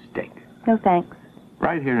steak. No thanks.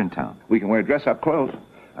 Right here in town. We can wear dress-up clothes.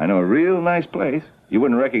 I know a real nice place. You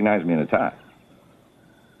wouldn't recognize me in a tie.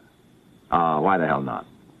 Why the hell not?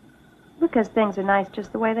 Because things are nice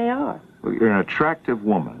just the way they are. Well, you're an attractive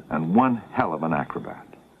woman and one hell of an acrobat.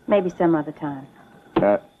 Maybe some other time.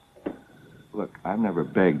 Look, I've never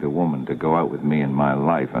begged a woman to go out with me in my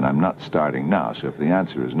life, and I'm not starting now, so if the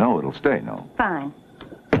answer is no, it'll stay no. Fine.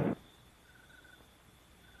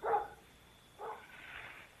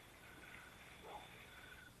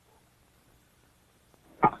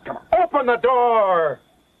 Open the door!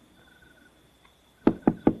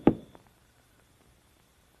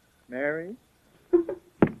 Mary?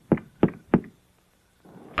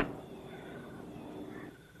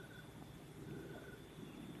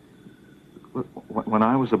 When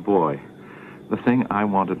I was a boy, the thing I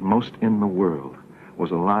wanted most in the world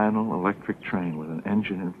was a Lionel electric train with an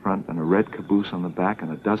engine in front and a red caboose on the back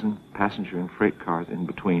and a dozen passenger and freight cars in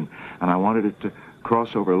between. And I wanted it to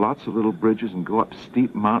cross over lots of little bridges and go up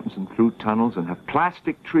steep mountains and through tunnels and have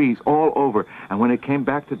plastic trees all over. And when it came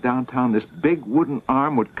back to downtown, this big wooden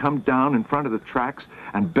arm would come down in front of the tracks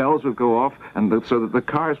and bells would go off so that the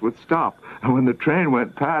cars would stop. And when the train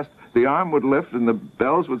went past, the arm would lift and the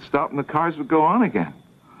bells would stop and the cars would go on again.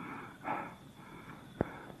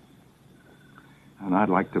 And I'd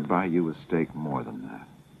like to buy you a steak more than that.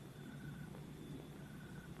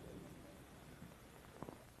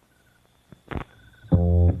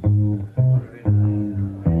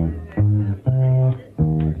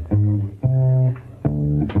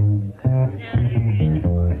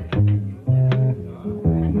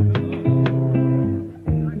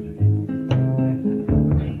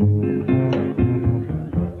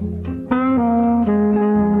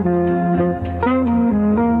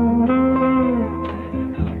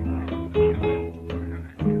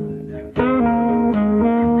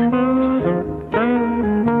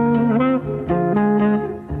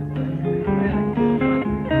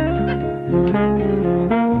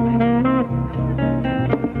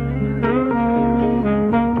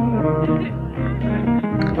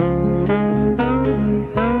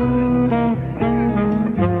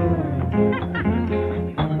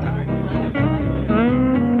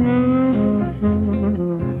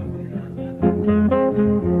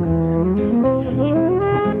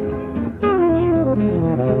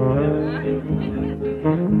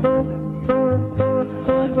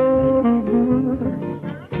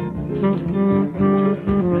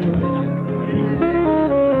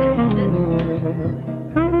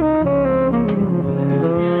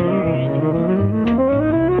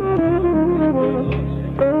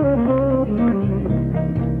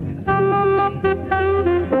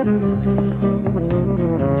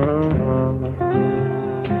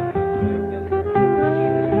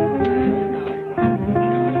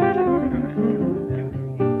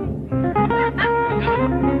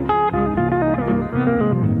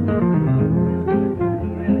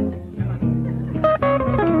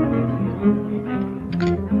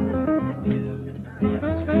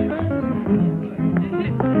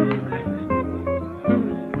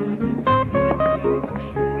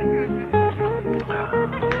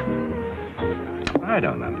 I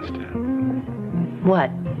don't understand. What?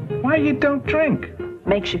 Why you don't drink?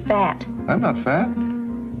 Makes you fat. I'm not fat.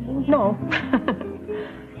 No.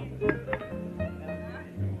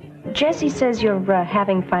 Jesse says you're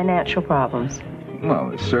having financial problems. Well,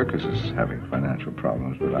 the circus is having financial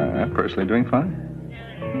problems, but I'm personally doing fine.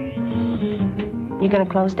 You gonna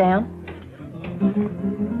close down?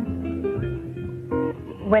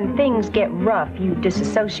 When things get rough, you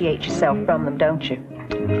disassociate yourself from them, don't you?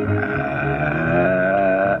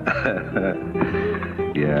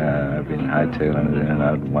 Yeah, I've been hightailing it in and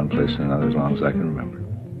out one place and another as long as I can remember.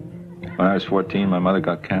 When I was 14, my mother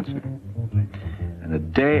got cancer. And the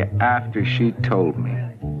day after she told me,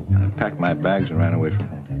 I packed my bags and ran away from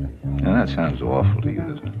home. And that sounds awful to you,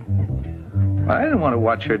 doesn't it? Well, I didn't want to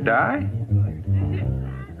watch her die.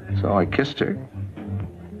 So I kissed her.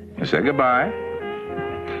 I said goodbye.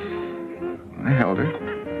 I held her.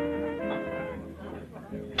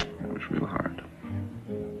 It was real hard.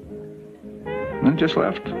 And just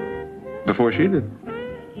left before she did.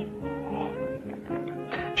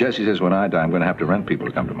 Jesse says when I die, I'm going to have to rent people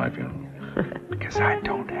to come to my funeral. Because I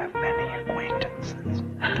don't have many acquaintances.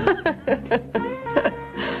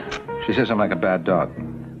 She says I'm like a bad dog.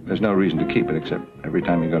 There's no reason to keep it, except every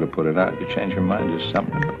time you go to put it out, you change your mind to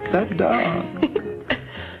something about that dog.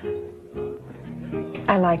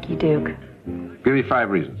 I like you, Duke. Give me 5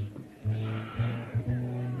 reasons.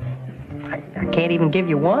 Can't even give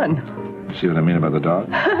you one. See what I mean about the dog?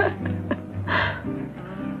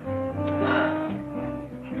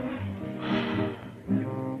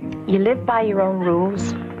 You live by your own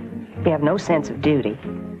rules. You have no sense of duty.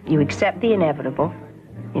 You accept the inevitable.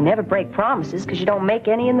 You never break promises because you don't make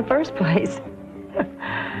any in the first place.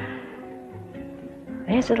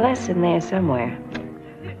 There's a lesson there somewhere.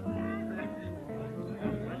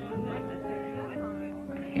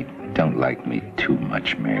 You don't like me too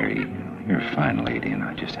much, Mary. You're a fine lady, and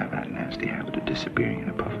I just have that nasty habit of disappearing in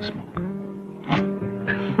a puff of smoke.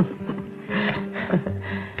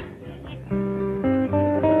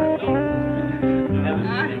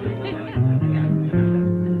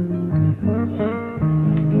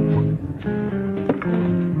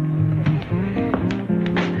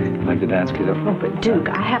 Dance, kiddo. Oh, but Duke,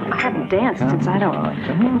 I haven't danced since I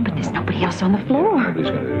don't. But there's nobody else on the floor. Nobody's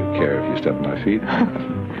going to care if you step on my feet.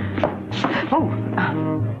 Oh.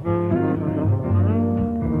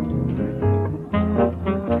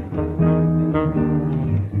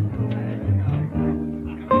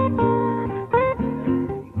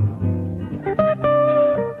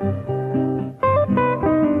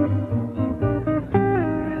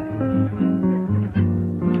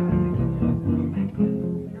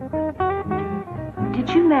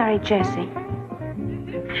 Jessie.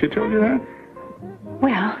 She told you that?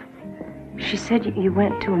 Well, she said you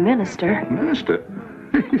went to a minister. Minister?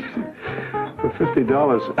 For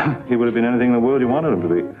 $50, he would have been anything in the world you wanted him to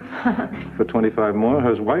be. For 25 more,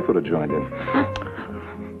 his wife would have joined in.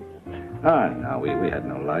 No, we had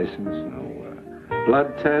no license, no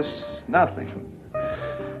blood tests, nothing.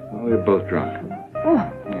 Well, we were both drunk.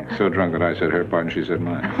 Oh. Yeah, so drunk that I said her part and she said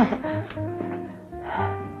mine.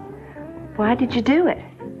 Why did you do it?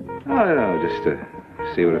 Oh, just to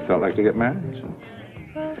see what it felt like to get married. So.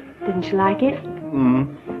 Didn't you like it?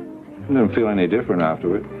 Didn't feel any different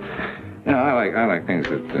afterward. You know, I like things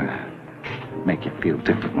that make you feel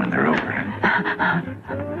different when they're over.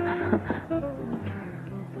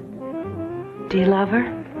 Do you love her?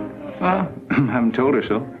 Well, I haven't told her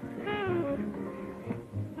so.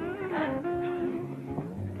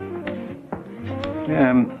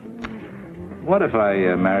 What if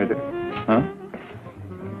I married her? Huh?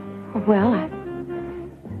 Well, I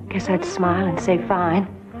guess I'd smile and say fine.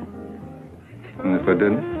 And if I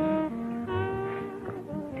didn't?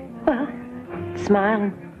 Well, smile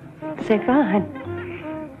and say fine.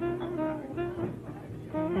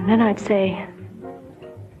 And then I'd say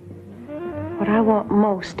what I want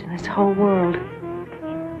most in this whole world.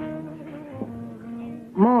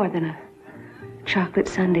 More than a chocolate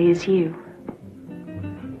sundae is you.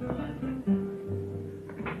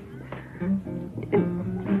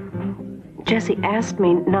 Jessie asked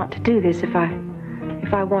me not to do this if I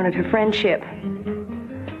wanted her friendship.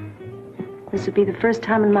 This would be the first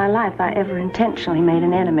time in my life I ever intentionally made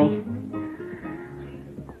an enemy.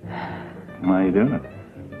 Why are you doing it?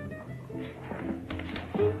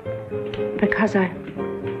 Because I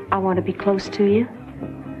want to be close to you.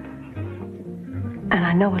 And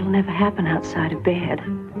I know it'll never happen outside of bed.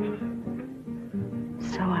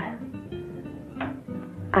 So I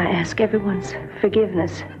ask everyone's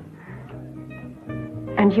forgiveness.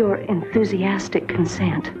 And your enthusiastic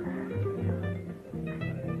consent.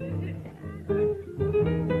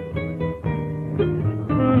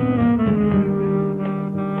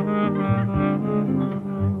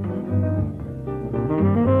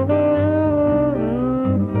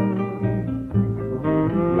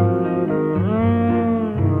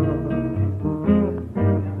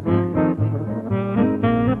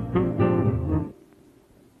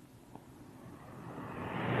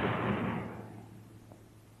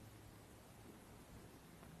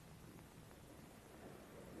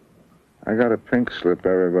 I got a pink slip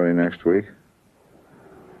everybody next week.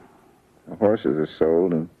 The horses are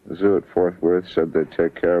sold, and the zoo at Fort Worth said they'd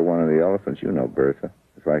take care of one of the elephants. You know Bertha,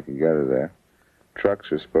 if I could get her there.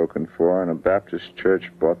 Trucks are spoken for, and a Baptist church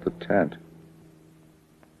bought the tent.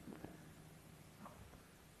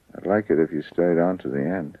 I'd like it if you stayed on to the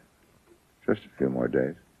end. Just a few more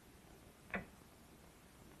days.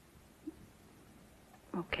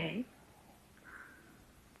 Okay.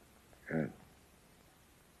 Good.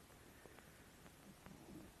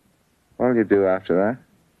 What'll you do after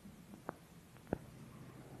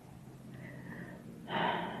that?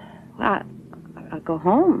 Well, I'll go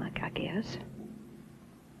home, I guess.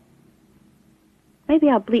 Maybe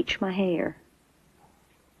I'll bleach my hair.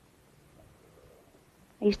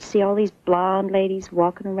 I used to see all these blonde ladies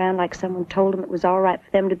walking around like someone told them it was all right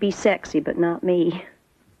for them to be sexy, but not me.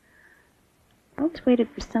 I always waited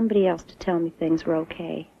for somebody else to tell me things were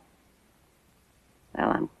okay. Well,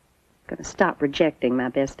 I'm going to stop rejecting my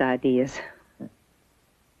best ideas.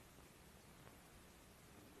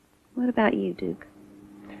 What about you, Duke?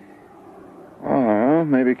 Oh,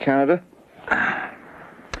 maybe Canada.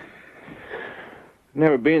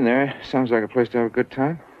 Never been there. Sounds like a place to have a good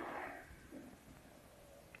time.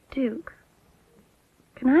 Duke,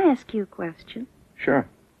 can I ask you a question? Sure.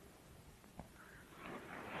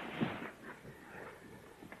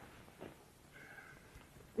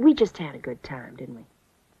 We just had a good time, didn't we?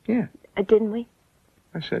 Yeah. Didn't we?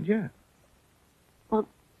 I said yeah. Well,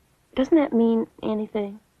 doesn't that mean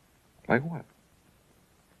anything? Like what?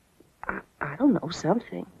 I don't know,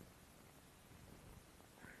 something.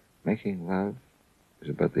 Making love is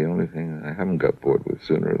about the only thing I haven't got bored with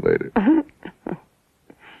sooner or later.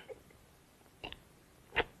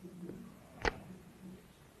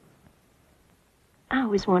 I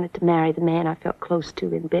always wanted to marry the man I felt close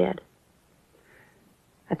to in bed.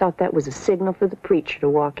 I thought that was a signal for the preacher to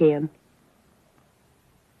walk in.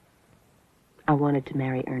 I wanted to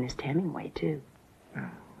marry Ernest Hemingway, too. Oh.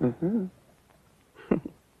 Mm-hmm.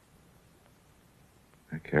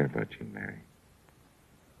 I care about you, Mary.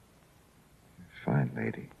 You're a fine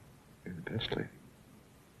lady. You're the best lady.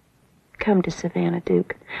 Come to Savannah,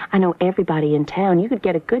 Duke. I know everybody in town. You could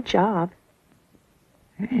get a good job.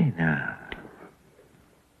 Hey, now.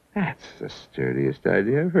 That's the sturdiest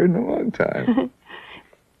idea I've heard in a long time.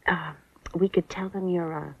 We could tell them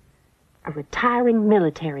you're a retiring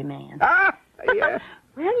military man. Ah, yeah.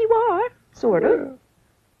 Well, you are, sort of.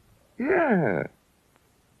 Yeah.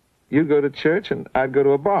 You go to church and I'd go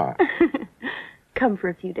to a bar. Come for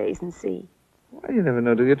a few days and see. Well, you never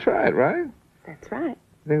know till you try it, right? That's right.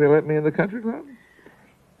 Think they'll let me in the country club?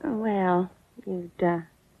 Well, you'd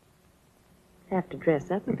have to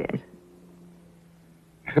dress up a bit.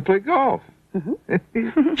 I could play golf.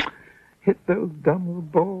 Mm-hmm. Hit those dumb little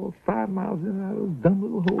balls 5 miles in and out of those dumb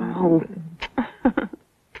little holes. Oh.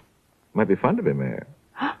 Might be fun to be married.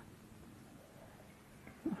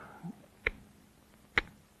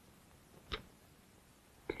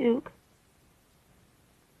 Duke,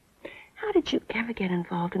 how did you ever get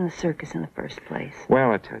involved in the circus in the first place?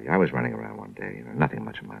 Well, I tell you, I was running around one day, nothing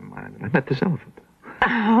much in my mind, and I met this elephant.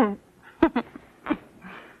 Oh.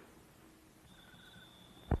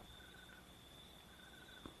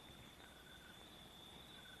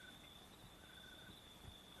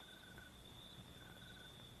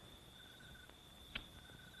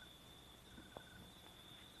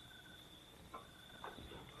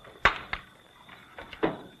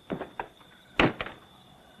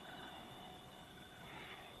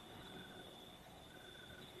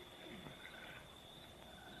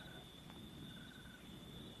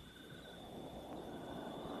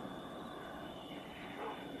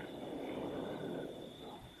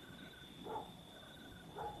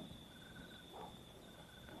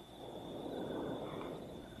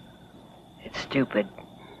 Stupid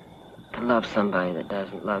to love somebody that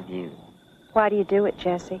doesn't love you. Why do you do it,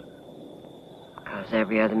 Jesse? Because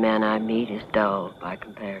every other man I meet is dull by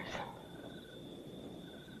comparison.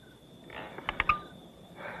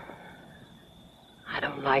 I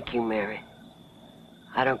don't like you, Mary.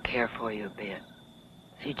 I don't care for you a bit.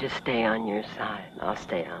 So you just stay on your side, and I'll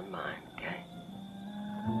stay on mine, okay?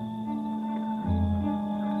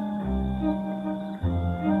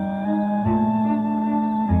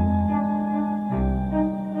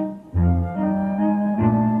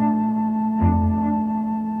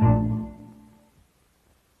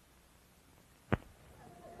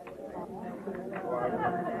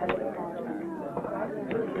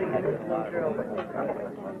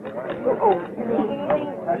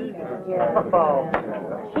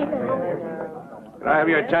 Can I have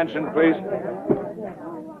your attention, please? Can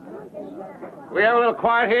we have a little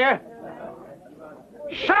quiet here?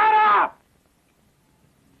 Shut up!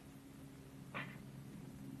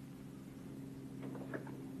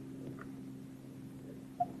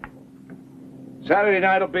 Saturday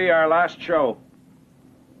night will be our last show.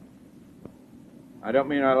 I don't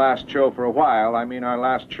mean our last show for a while, I mean our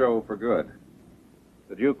last show for good.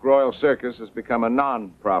 The Duke Royal Circus has become a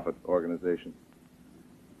non-profit organization.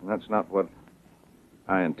 And that's not what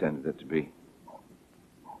I intended it to be.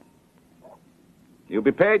 You'll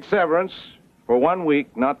be paid severance for 1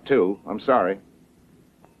 week, not 2. I'm sorry.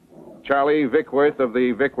 Charlie Vickworth of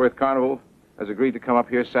the Vickworth Carnival has agreed to come up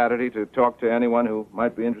here Saturday to talk to anyone who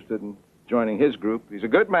might be interested in joining his group. He's a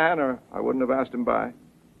good man, or I wouldn't have asked him by.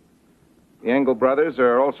 The Engel brothers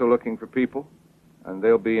are also looking for people, and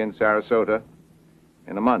they'll be in Sarasota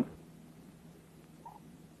in a month.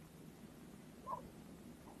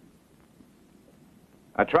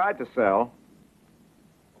 I tried to sell.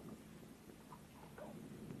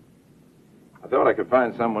 I thought I could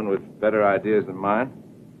find someone with better ideas than mine.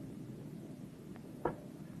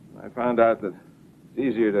 I found out that it's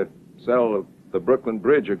easier to Sell the Brooklyn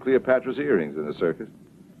Bridge or Cleopatra's earrings in the circus.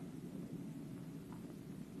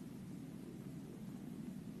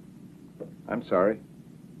 I'm sorry.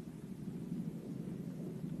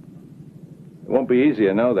 It won't be easy,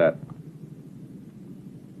 I know that.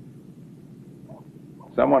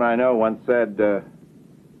 Someone I know once said,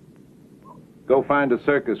 go find a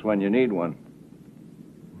circus when you need one.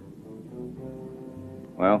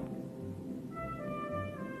 Well,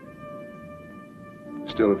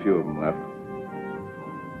 still a few of them left.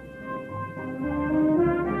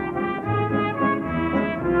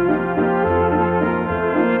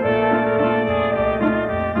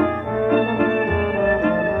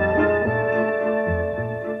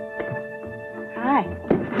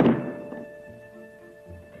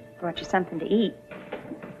 Brought you something to eat.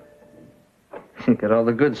 Got all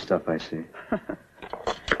the good stuff, I see.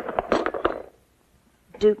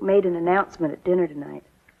 Duke made an announcement at dinner tonight.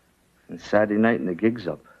 It's Saturday night and the gig's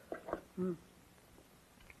up. What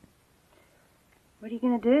are you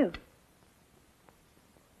going to do?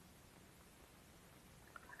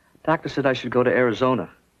 Doctor said I should go to Arizona.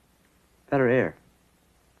 Better air.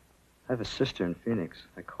 I have a sister in Phoenix.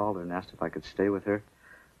 I called her and asked if I could stay with her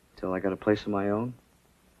until I got a place of my own.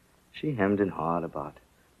 She hemmed and hawed about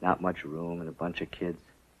not much room and a bunch of kids.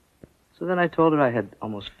 So then I told her I had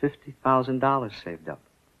almost $50,000 saved up.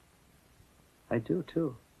 I do,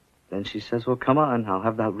 too. Then she says, well, come on, I'll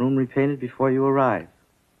have that room repainted before you arrive.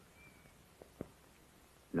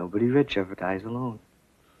 Nobody rich ever dies alone.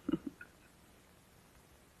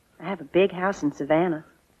 I have a big house in Savannah.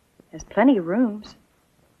 There's plenty of rooms.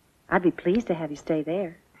 I'd be pleased to have you stay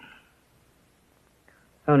there.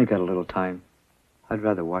 I only got a little time. I'd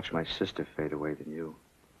rather watch my sister fade away than you.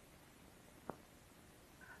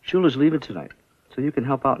 Shula's leaving tonight, so you can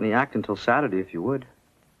help out in the act until Saturday if you would.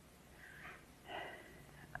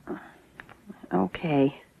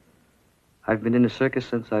 Okay. I've been in the circus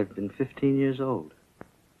since I've been 15 years old.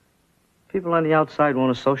 People on the outside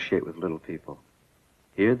won't associate with little people.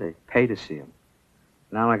 Here, they pay to see them.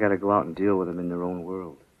 Now I gotta go out and deal with them in their own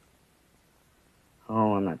world.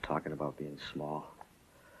 Oh, I'm not talking about being small.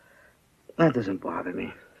 That doesn't bother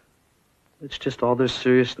me. It's just all their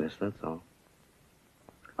seriousness, that's all.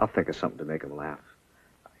 I'll think of something to make them laugh.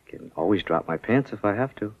 I can always drop my pants if I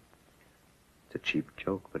have to. It's a cheap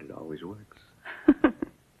joke, but it always works.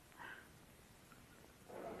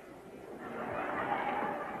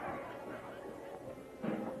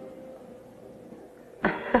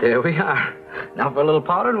 There we are. Now for a little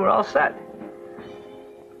powder and we're all set.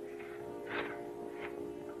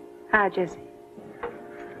 Hi, Jesse.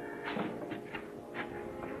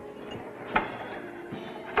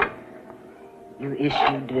 You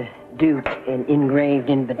issued Duke an engraved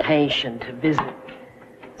invitation to visit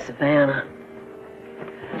Savannah.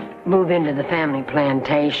 Move into the family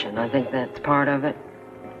plantation. I think that's part of it.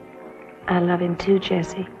 I love him too,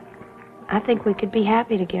 Jesse. I think we could be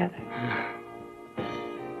happy together.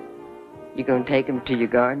 You gonna take him to your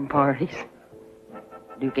garden parties?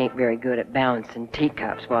 Duke ain't very good at balancing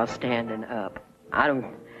teacups while standing up. I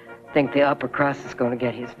don't think the upper crust is gonna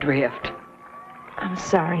get his drift. I'm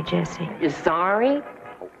sorry, Jesse. You're sorry?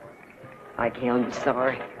 I can't be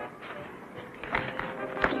sorry.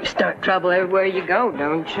 You start trouble everywhere you go,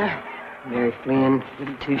 don't you? Mary Flynn,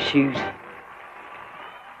 Goody Two Shoes.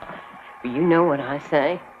 But you know what I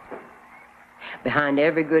say. Behind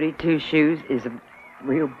every Goody Two Shoes is a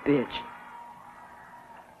real bitch.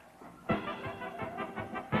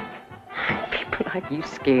 People like you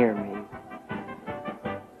scare me.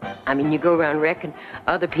 I mean, you go around wrecking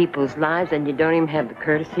other people's lives and you don't even have the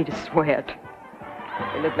courtesy to sweat.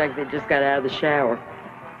 They look like they just got out of the shower.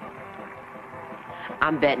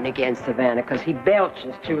 I'm betting against Savannah because he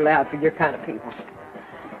belches too loud for your kind of people.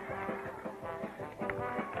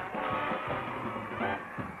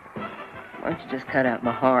 Why don't you just cut out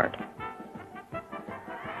my heart?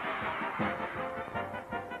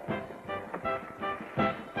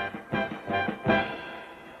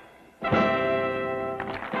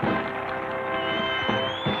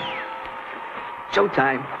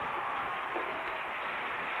 Showtime.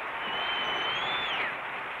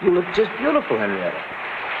 You look just beautiful, Henrietta.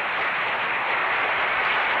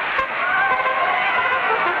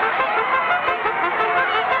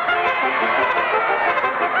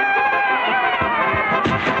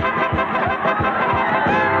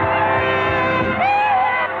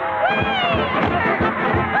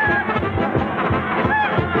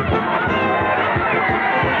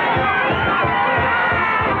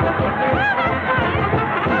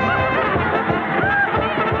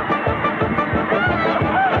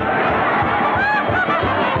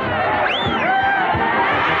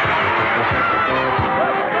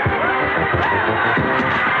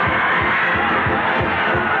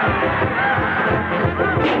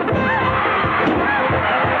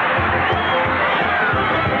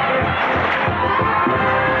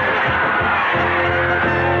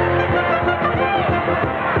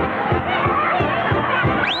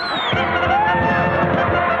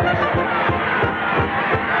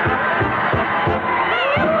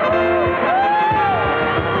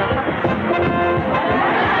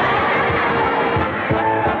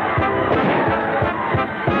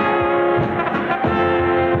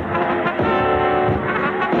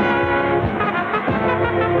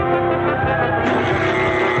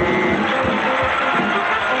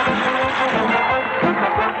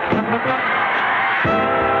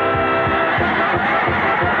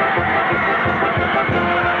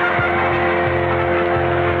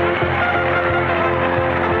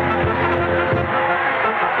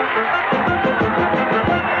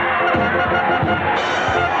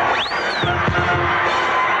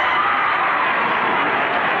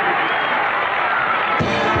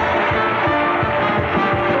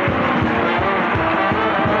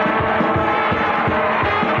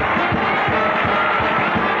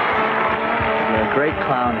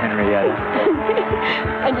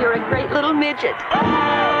 great little midget.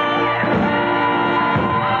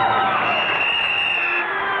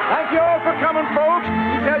 Thank you all for coming, folks.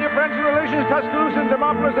 You tell your friends and relations, Tuscaloosa and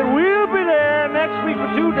Demopolis, that we'll be there next week for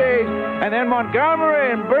 2 days. And then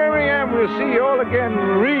Montgomery and Birmingham, we'll see you all again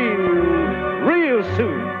real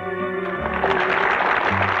soon.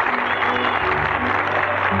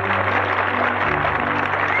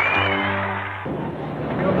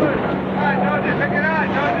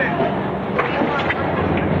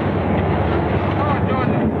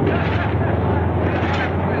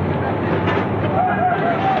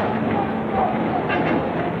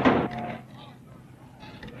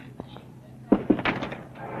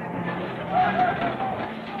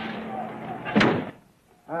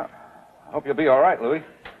 Hope you'll be all right, Louis.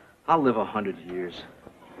 I'll live 100 years.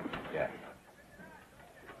 Yeah.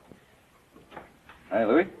 Hey,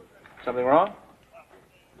 Louis, something wrong?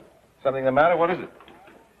 Something the matter? What is it?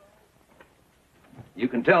 You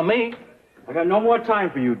can tell me. I got no more time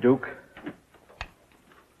for you, Duke.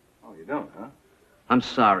 Oh, you don't, huh? I'm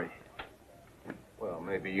sorry. Well,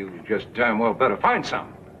 maybe you just damn well better find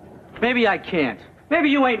some. Maybe I can't. Maybe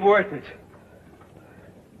you ain't worth it.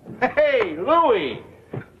 Hey, Louis!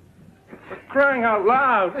 For crying out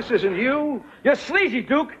loud, this isn't you. You're sleazy,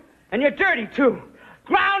 Duke, and you're dirty, too.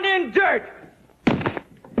 Ground in dirt!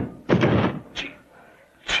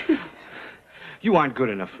 You aren't good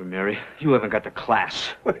enough for Mary. You haven't got the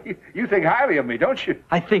class. Well, you think highly of me, don't you?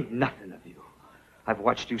 I think nothing of you. I've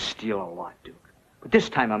watched you steal a lot, Duke. But this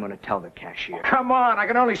time I'm going to tell the cashier. Come on, I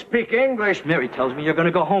can only speak English. Mary tells me you're going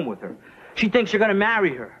to go home with her. She thinks you're going to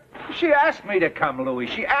marry her. She asked me to come, Louis.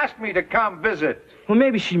 She asked me to come visit. Well,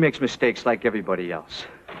 maybe she makes mistakes like everybody else.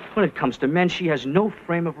 When it comes to men, she has no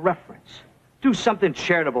frame of reference. Do something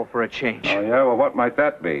charitable for a change. Oh, yeah? Well, what might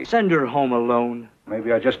that be? Send her home alone.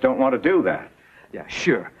 Maybe I just don't want to do that. Yeah,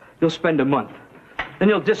 sure. You'll spend a month. Then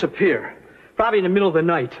you'll disappear. Probably in the middle of the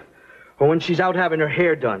night. Or when she's out having her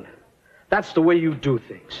hair done. That's the way you do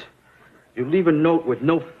things. You leave a note with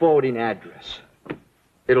no forwarding address.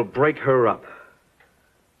 It'll break her up.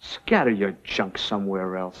 Scatter your junk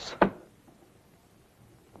somewhere else.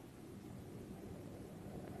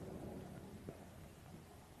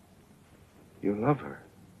 You love her,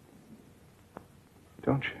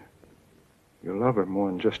 don't you? You love her more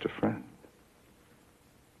than just a friend.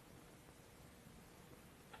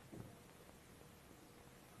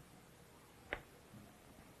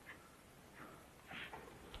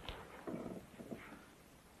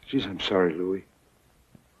 Geez, I'm sorry, Louis.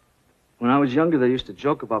 When I was younger, they used to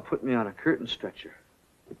joke about putting me on a curtain stretcher.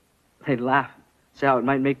 They'd laugh, say how it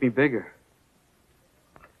might make me bigger.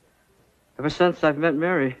 Ever since I've met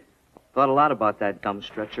Mary, thought a lot about that dumb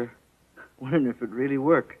stretcher, wondering if it'd really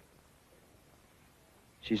work.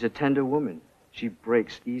 She's a tender woman. She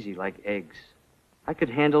breaks easy like eggs. I could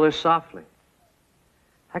handle her softly.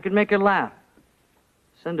 I could make her laugh.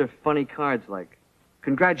 Send her funny cards like,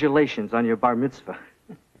 "Congratulations on your bar mitzvah."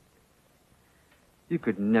 You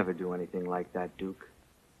could never do anything like that, Duke.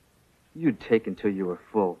 You'd take until you were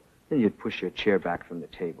full, then you'd push your chair back from the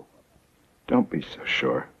table. Don't be so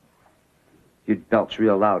sure. You'd belch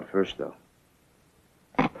real loud first, though.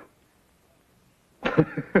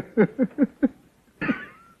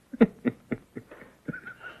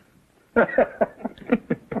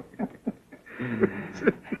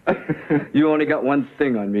 You only got one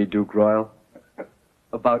thing on me, Duke Royal.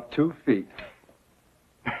 About 2 feet.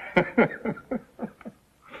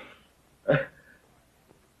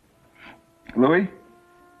 Louis,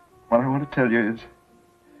 what I want to tell you is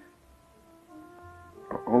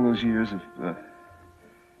all those years of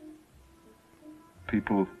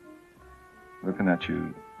people looking at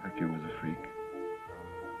you like you was a freak,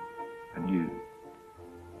 and you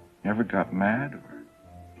never got mad or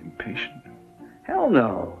impatient. Hell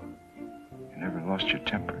no. You never lost your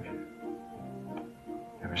temper.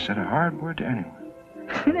 Never said a hard word to anyone.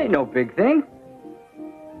 It ain't no big thing.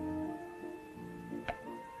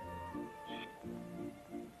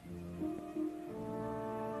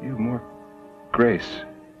 You have more grace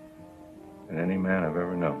than any man I've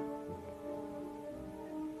ever known.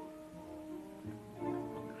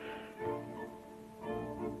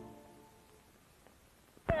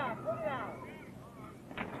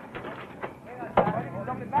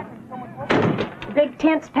 The big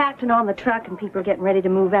tent's packed and on the truck, and people are getting ready to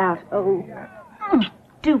move out. Oh,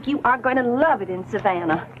 Duke, you are going to love it in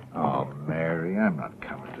Savannah. Oh, Mary, I'm not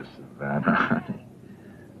coming to Savannah.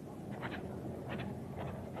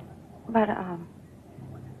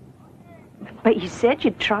 But you said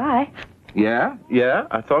you'd try. Yeah,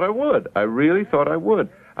 I thought I would. I really thought I would.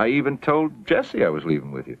 I even told Jessie I was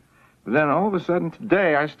leaving with you. But then all of a sudden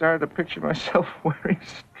today, I started to picture myself wearing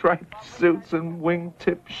striped suits and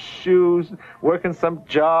wingtip shoes, working some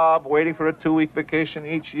job, waiting for a 2-week vacation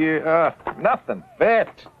each year. Nothing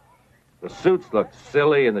fit. The suits looked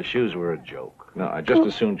silly and the shoes were a joke. No, I'd just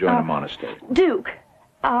as soon join a monastery. Duke,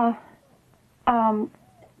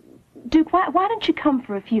 Duke, why don't you come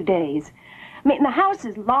for a few days? I mean, the house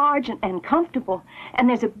is large and comfortable, and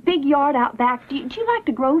there's a big yard out back. Do you like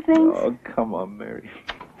to grow things? Oh, come on, Mary.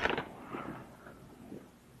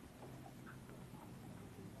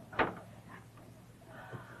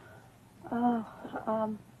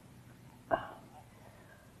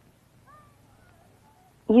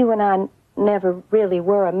 You and I never really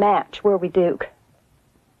were a match, were we, Duke?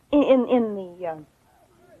 In the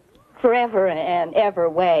forever and ever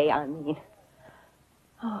way, I mean.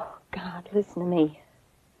 Oh, God, listen to me.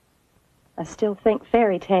 I still think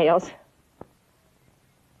fairy tales.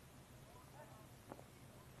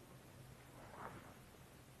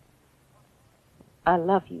 I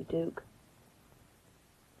love you, Duke.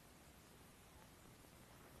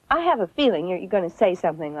 I have a feeling you're going to say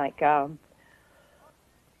something like,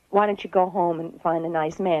 why don't you go home and find a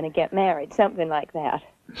nice man and get married? Something like that.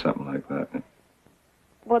 Something like that.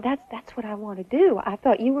 Well, that's what I want to do. I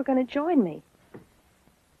thought you were going to join me.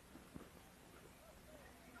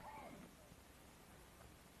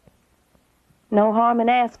 No harm in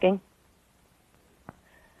asking.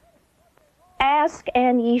 Ask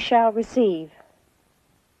and ye shall receive.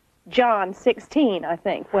 John 16, I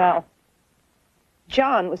think. Well,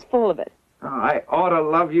 John was full of it. Oh, I ought to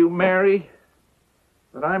love you, Mary.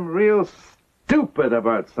 But I'm real stupid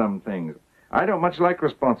about some things. I don't much like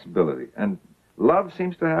responsibility, and love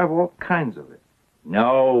seems to have all kinds of it.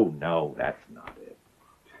 No, that's not it.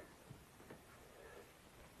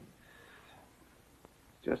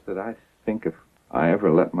 It's just that I think if I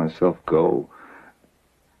ever let myself go,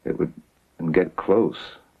 it would, and get close,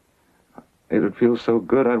 it would feel so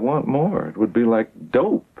good I'd want more. It would be like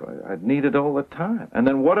dope. I'd need it all the time. And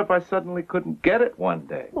then what if I suddenly couldn't get it one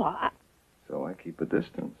day? What? So I keep a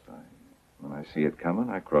distance. When I see it coming,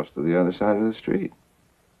 I cross to the other side of the street.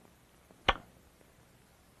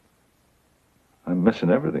 I'm missing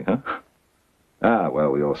everything, huh? Ah, well,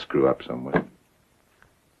 we all screw up somewhere.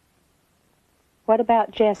 What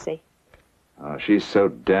about Jessie? She's so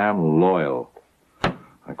damn loyal.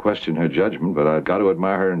 I question her judgment, but I've got to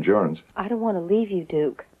admire her endurance. I don't want to leave you,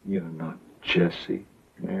 Duke. You're not Jessie,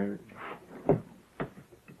 Mary.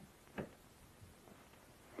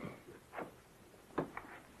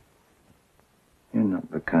 You're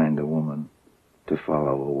not the kind of woman to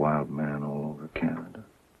follow a wild man all over Canada.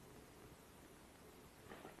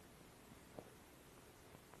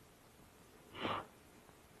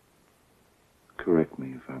 Correct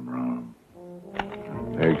me if I'm wrong.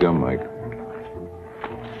 There you go, Mike.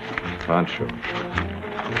 Pancho.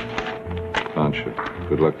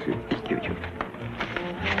 Good luck to you. You too.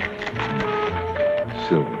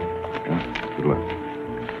 Sylvia. Huh? Good luck.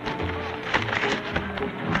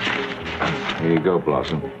 Here you go,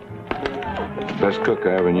 Blossom. Best cook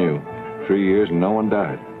I ever knew. 3 years and no one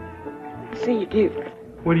died. See you, Duke.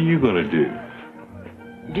 What are you gonna do?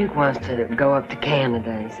 Duke wants to go up to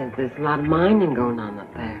Canada. He said there's a lot of mining going on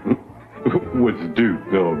up there. What's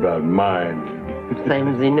Duke know about mine? Same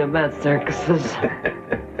as he knew about circuses.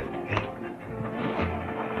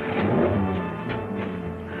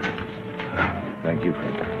 Thank you,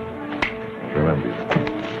 Frank. Remember you.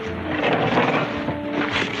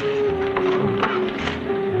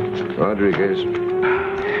 Rodriguez.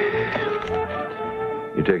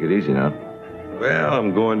 You take it easy now. Well,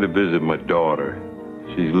 I'm going to visit my daughter.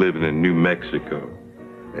 She's living in New Mexico.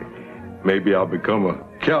 Maybe I'll become a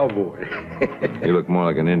cowboy. You look more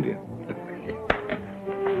like an Indian.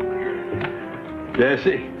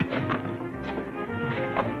 Jesse,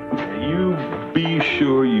 you be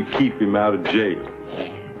sure you keep him out of jail.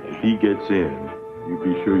 If he gets in, you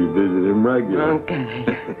be sure you visit him regularly. Okay.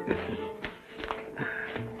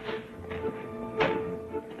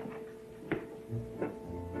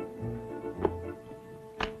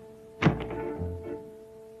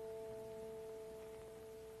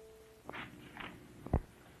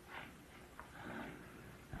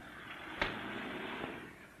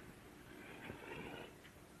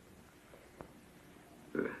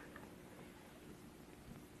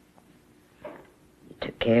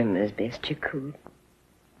 Took care of him as best you could.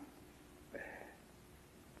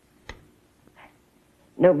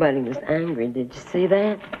 Nobody was angry. Did you see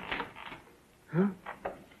that? Huh?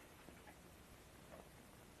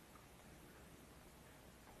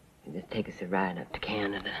 You just take us a ride up to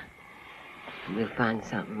Canada. And we'll find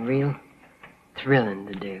something real thrilling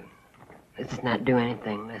to do. Let's not do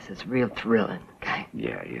anything unless it's real thrilling, okay?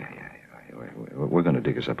 Yeah. We're going to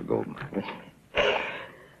dig us up a gold mine.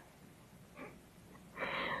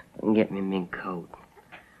 And get me a mink coat.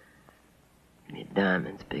 Me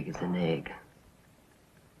diamonds big as an egg.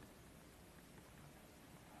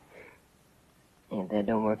 And if that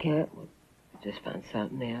don't work out, we'll just find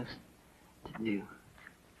something else to do.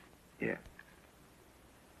 Yeah.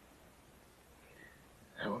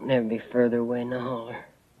 I won't never be further away in the holler.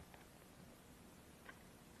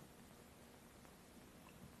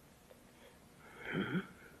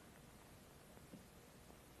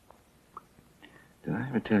 Did I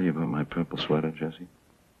ever tell you about my purple sweater, Jesse?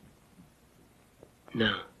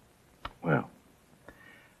 No. Well,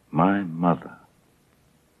 my mother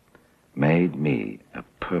made me a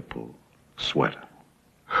purple sweater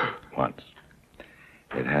once.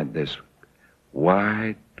 It had this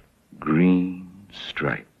wide green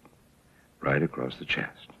stripe right across the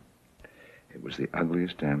chest. It was the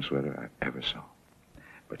ugliest damn sweater I ever saw.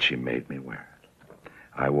 But she made me wear it.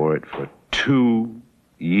 I wore it for 2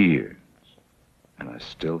 years, and I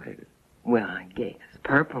still hate it. Well, I guess.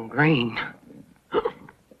 Purple and green.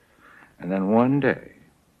 And then one day,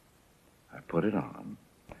 I put it on,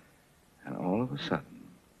 and all of a sudden,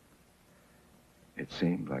 it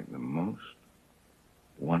seemed like the most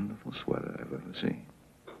wonderful sweater I've ever seen.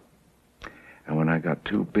 And when I got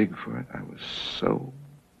too big for it, I was so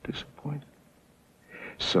disappointed.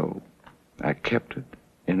 So I kept it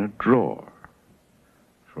in a drawer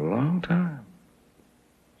for a long time,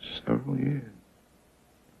 several years.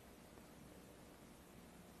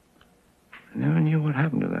 I never knew what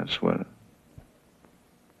happened to that sweater.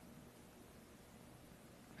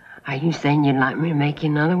 Are you saying you'd like me to make you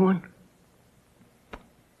another one?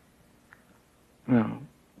 No.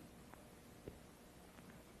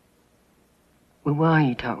 Well, what are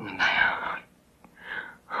you talking about?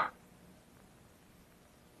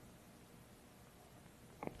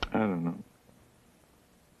 I don't know.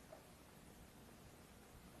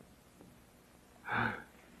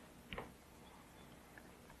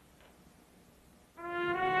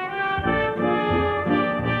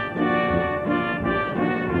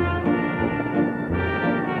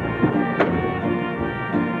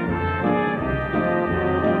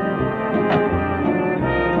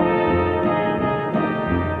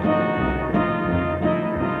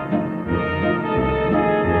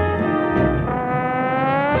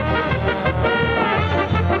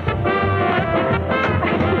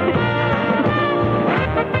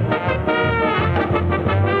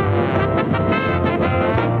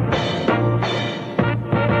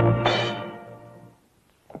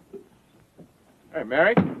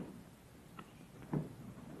 Mary?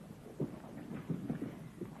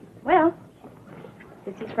 Well,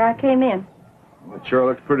 this is where I came in. Well, it sure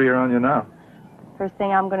looks prettier on you now. First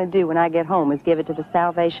thing I'm going to do when I get home is give it to the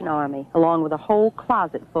Salvation Army, along with a whole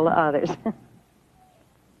closet full of others.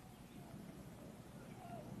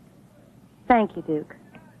 Thank you, Duke.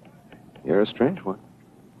 You're a strange one.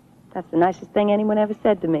 That's the nicest thing anyone ever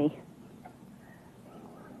said to me.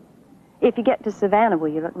 If you get to Savannah, will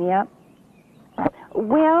you look me up?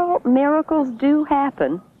 Well, miracles do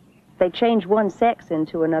happen. They change one sex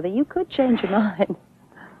into another. You could change your mind.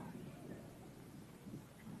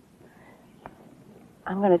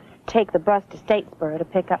 I'm going to take the bus to Statesboro to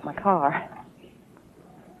pick up my car.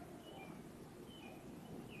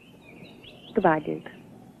 Goodbye, Duke.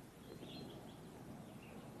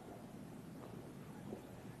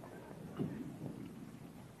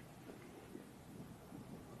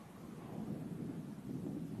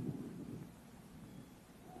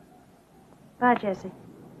 Bye, Jesse.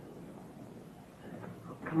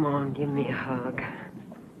 Come on, give me a hug.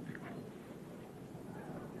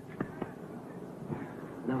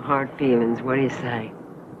 No hard feelings, what do you say?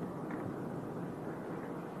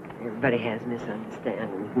 Everybody has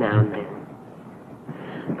misunderstandings now and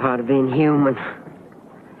then. Part of being human.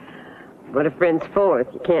 What a friend's for if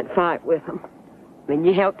you can't fight with them. I mean,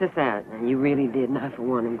 you helped us out, and you really did, and I, for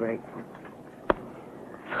one, am grateful.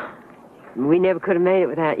 We never could have made it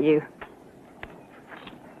without you.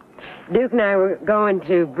 Duke and I were going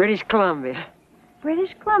to British Columbia.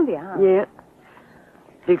 British Columbia, huh? Yeah.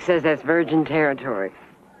 Duke says that's virgin territory.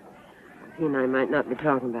 He and I might not be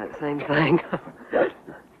talking about the same thing.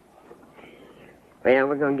 Well,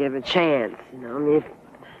 we're going to give it a chance, you know. I mean, if it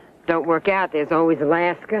don't work out, there's always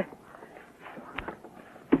Alaska.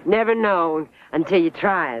 Never know until you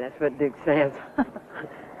try, that's what Duke says.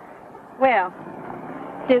 Well,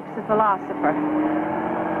 Duke's a philosopher.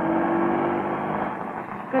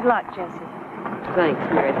 Good luck, Jesse. Thanks,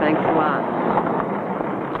 Mary. Thanks a lot.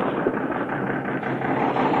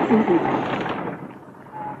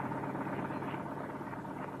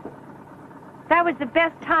 That was the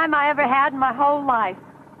best time I ever had in my whole life.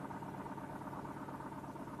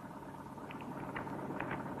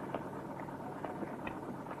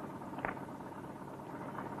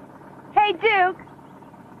 Hey, Duke.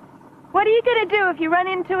 What are you going to do if you run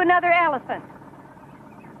into another elephant?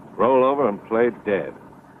 Roll over and play dead.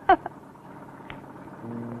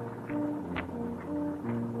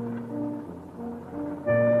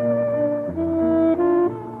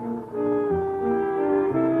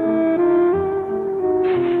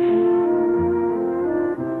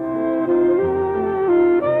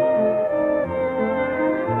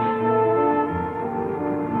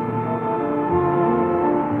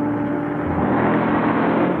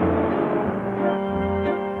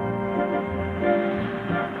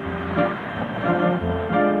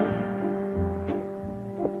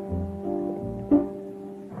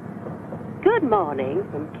 Good morning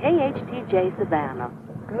from KHTJ Savannah.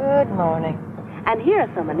 Good morning. And here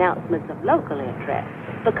are some announcements of local interest.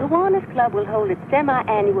 The Kiwanis Club will hold its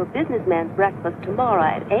semi-annual businessman's breakfast tomorrow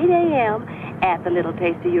at 8 a.m. at the Little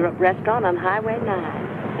Taste of Europe restaurant on Highway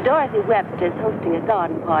 9. Dorothy Webster is hosting a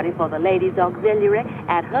garden party for the ladies' auxiliary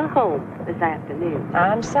at her home this afternoon.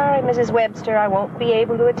 I'm sorry, Mrs. Webster, I won't be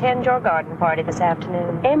able to attend your garden party this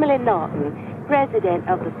afternoon. Emily Norton, president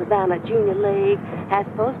of the Savannah Junior League, has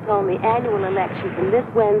postponed the annual election from this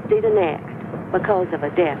Wednesday to next because of a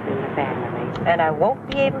death in the family. And I won't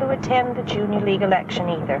be able to attend the Junior League election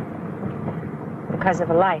either because of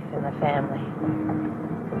a life in the family.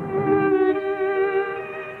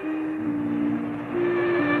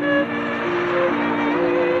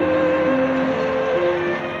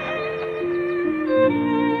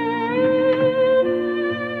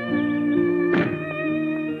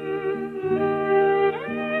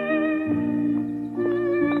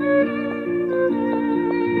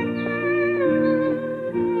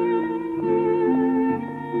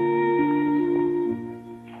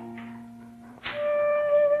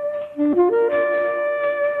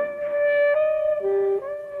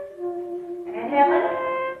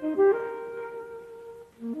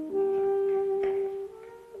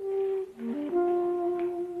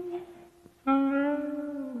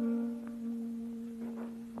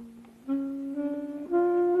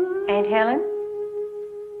 Aunt Helen?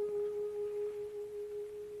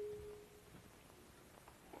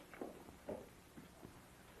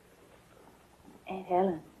 Aunt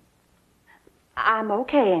Helen. I'm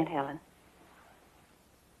okay, Aunt Helen.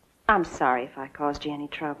 I'm sorry if I caused you any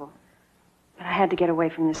trouble, but I had to get away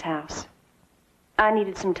from this house. I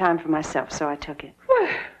needed some time for myself, so I took it.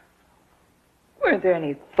 Weren't there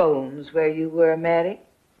any phones where you were, Mary?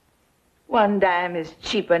 One dime is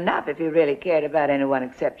cheap enough if you really cared about anyone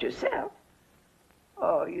except yourself.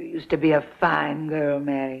 Oh, you used to be a fine girl,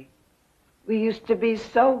 Mary. We used to be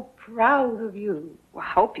so proud of you. Well, I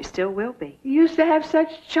hope you still will be. You used to have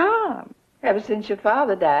such charm. Ever since your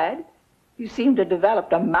father died, you seem to have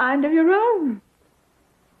developed a mind of your own.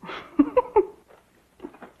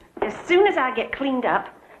 As soon as I get cleaned up,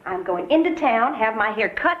 I'm going into town, have my hair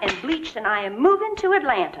cut and bleached, and I am moving to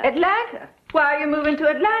Atlanta. Atlanta? Why are you moving to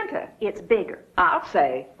Atlanta? It's bigger. I'll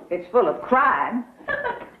say. It's full of crime.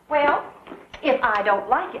 Well, if I don't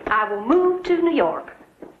like it, I will move to New York.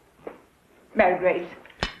 Mary Grace,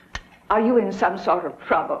 are you in some sort of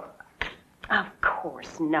trouble? Of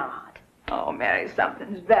course not. Oh, Mary,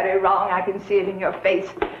 something's very wrong. I can see it in your face.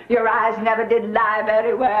 Your eyes never did lie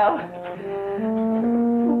very well.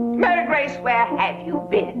 Mary Grace, where have you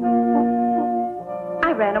been?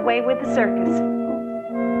 I ran away with the circus.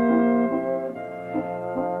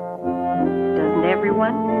 Doesn't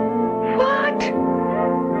everyone? What?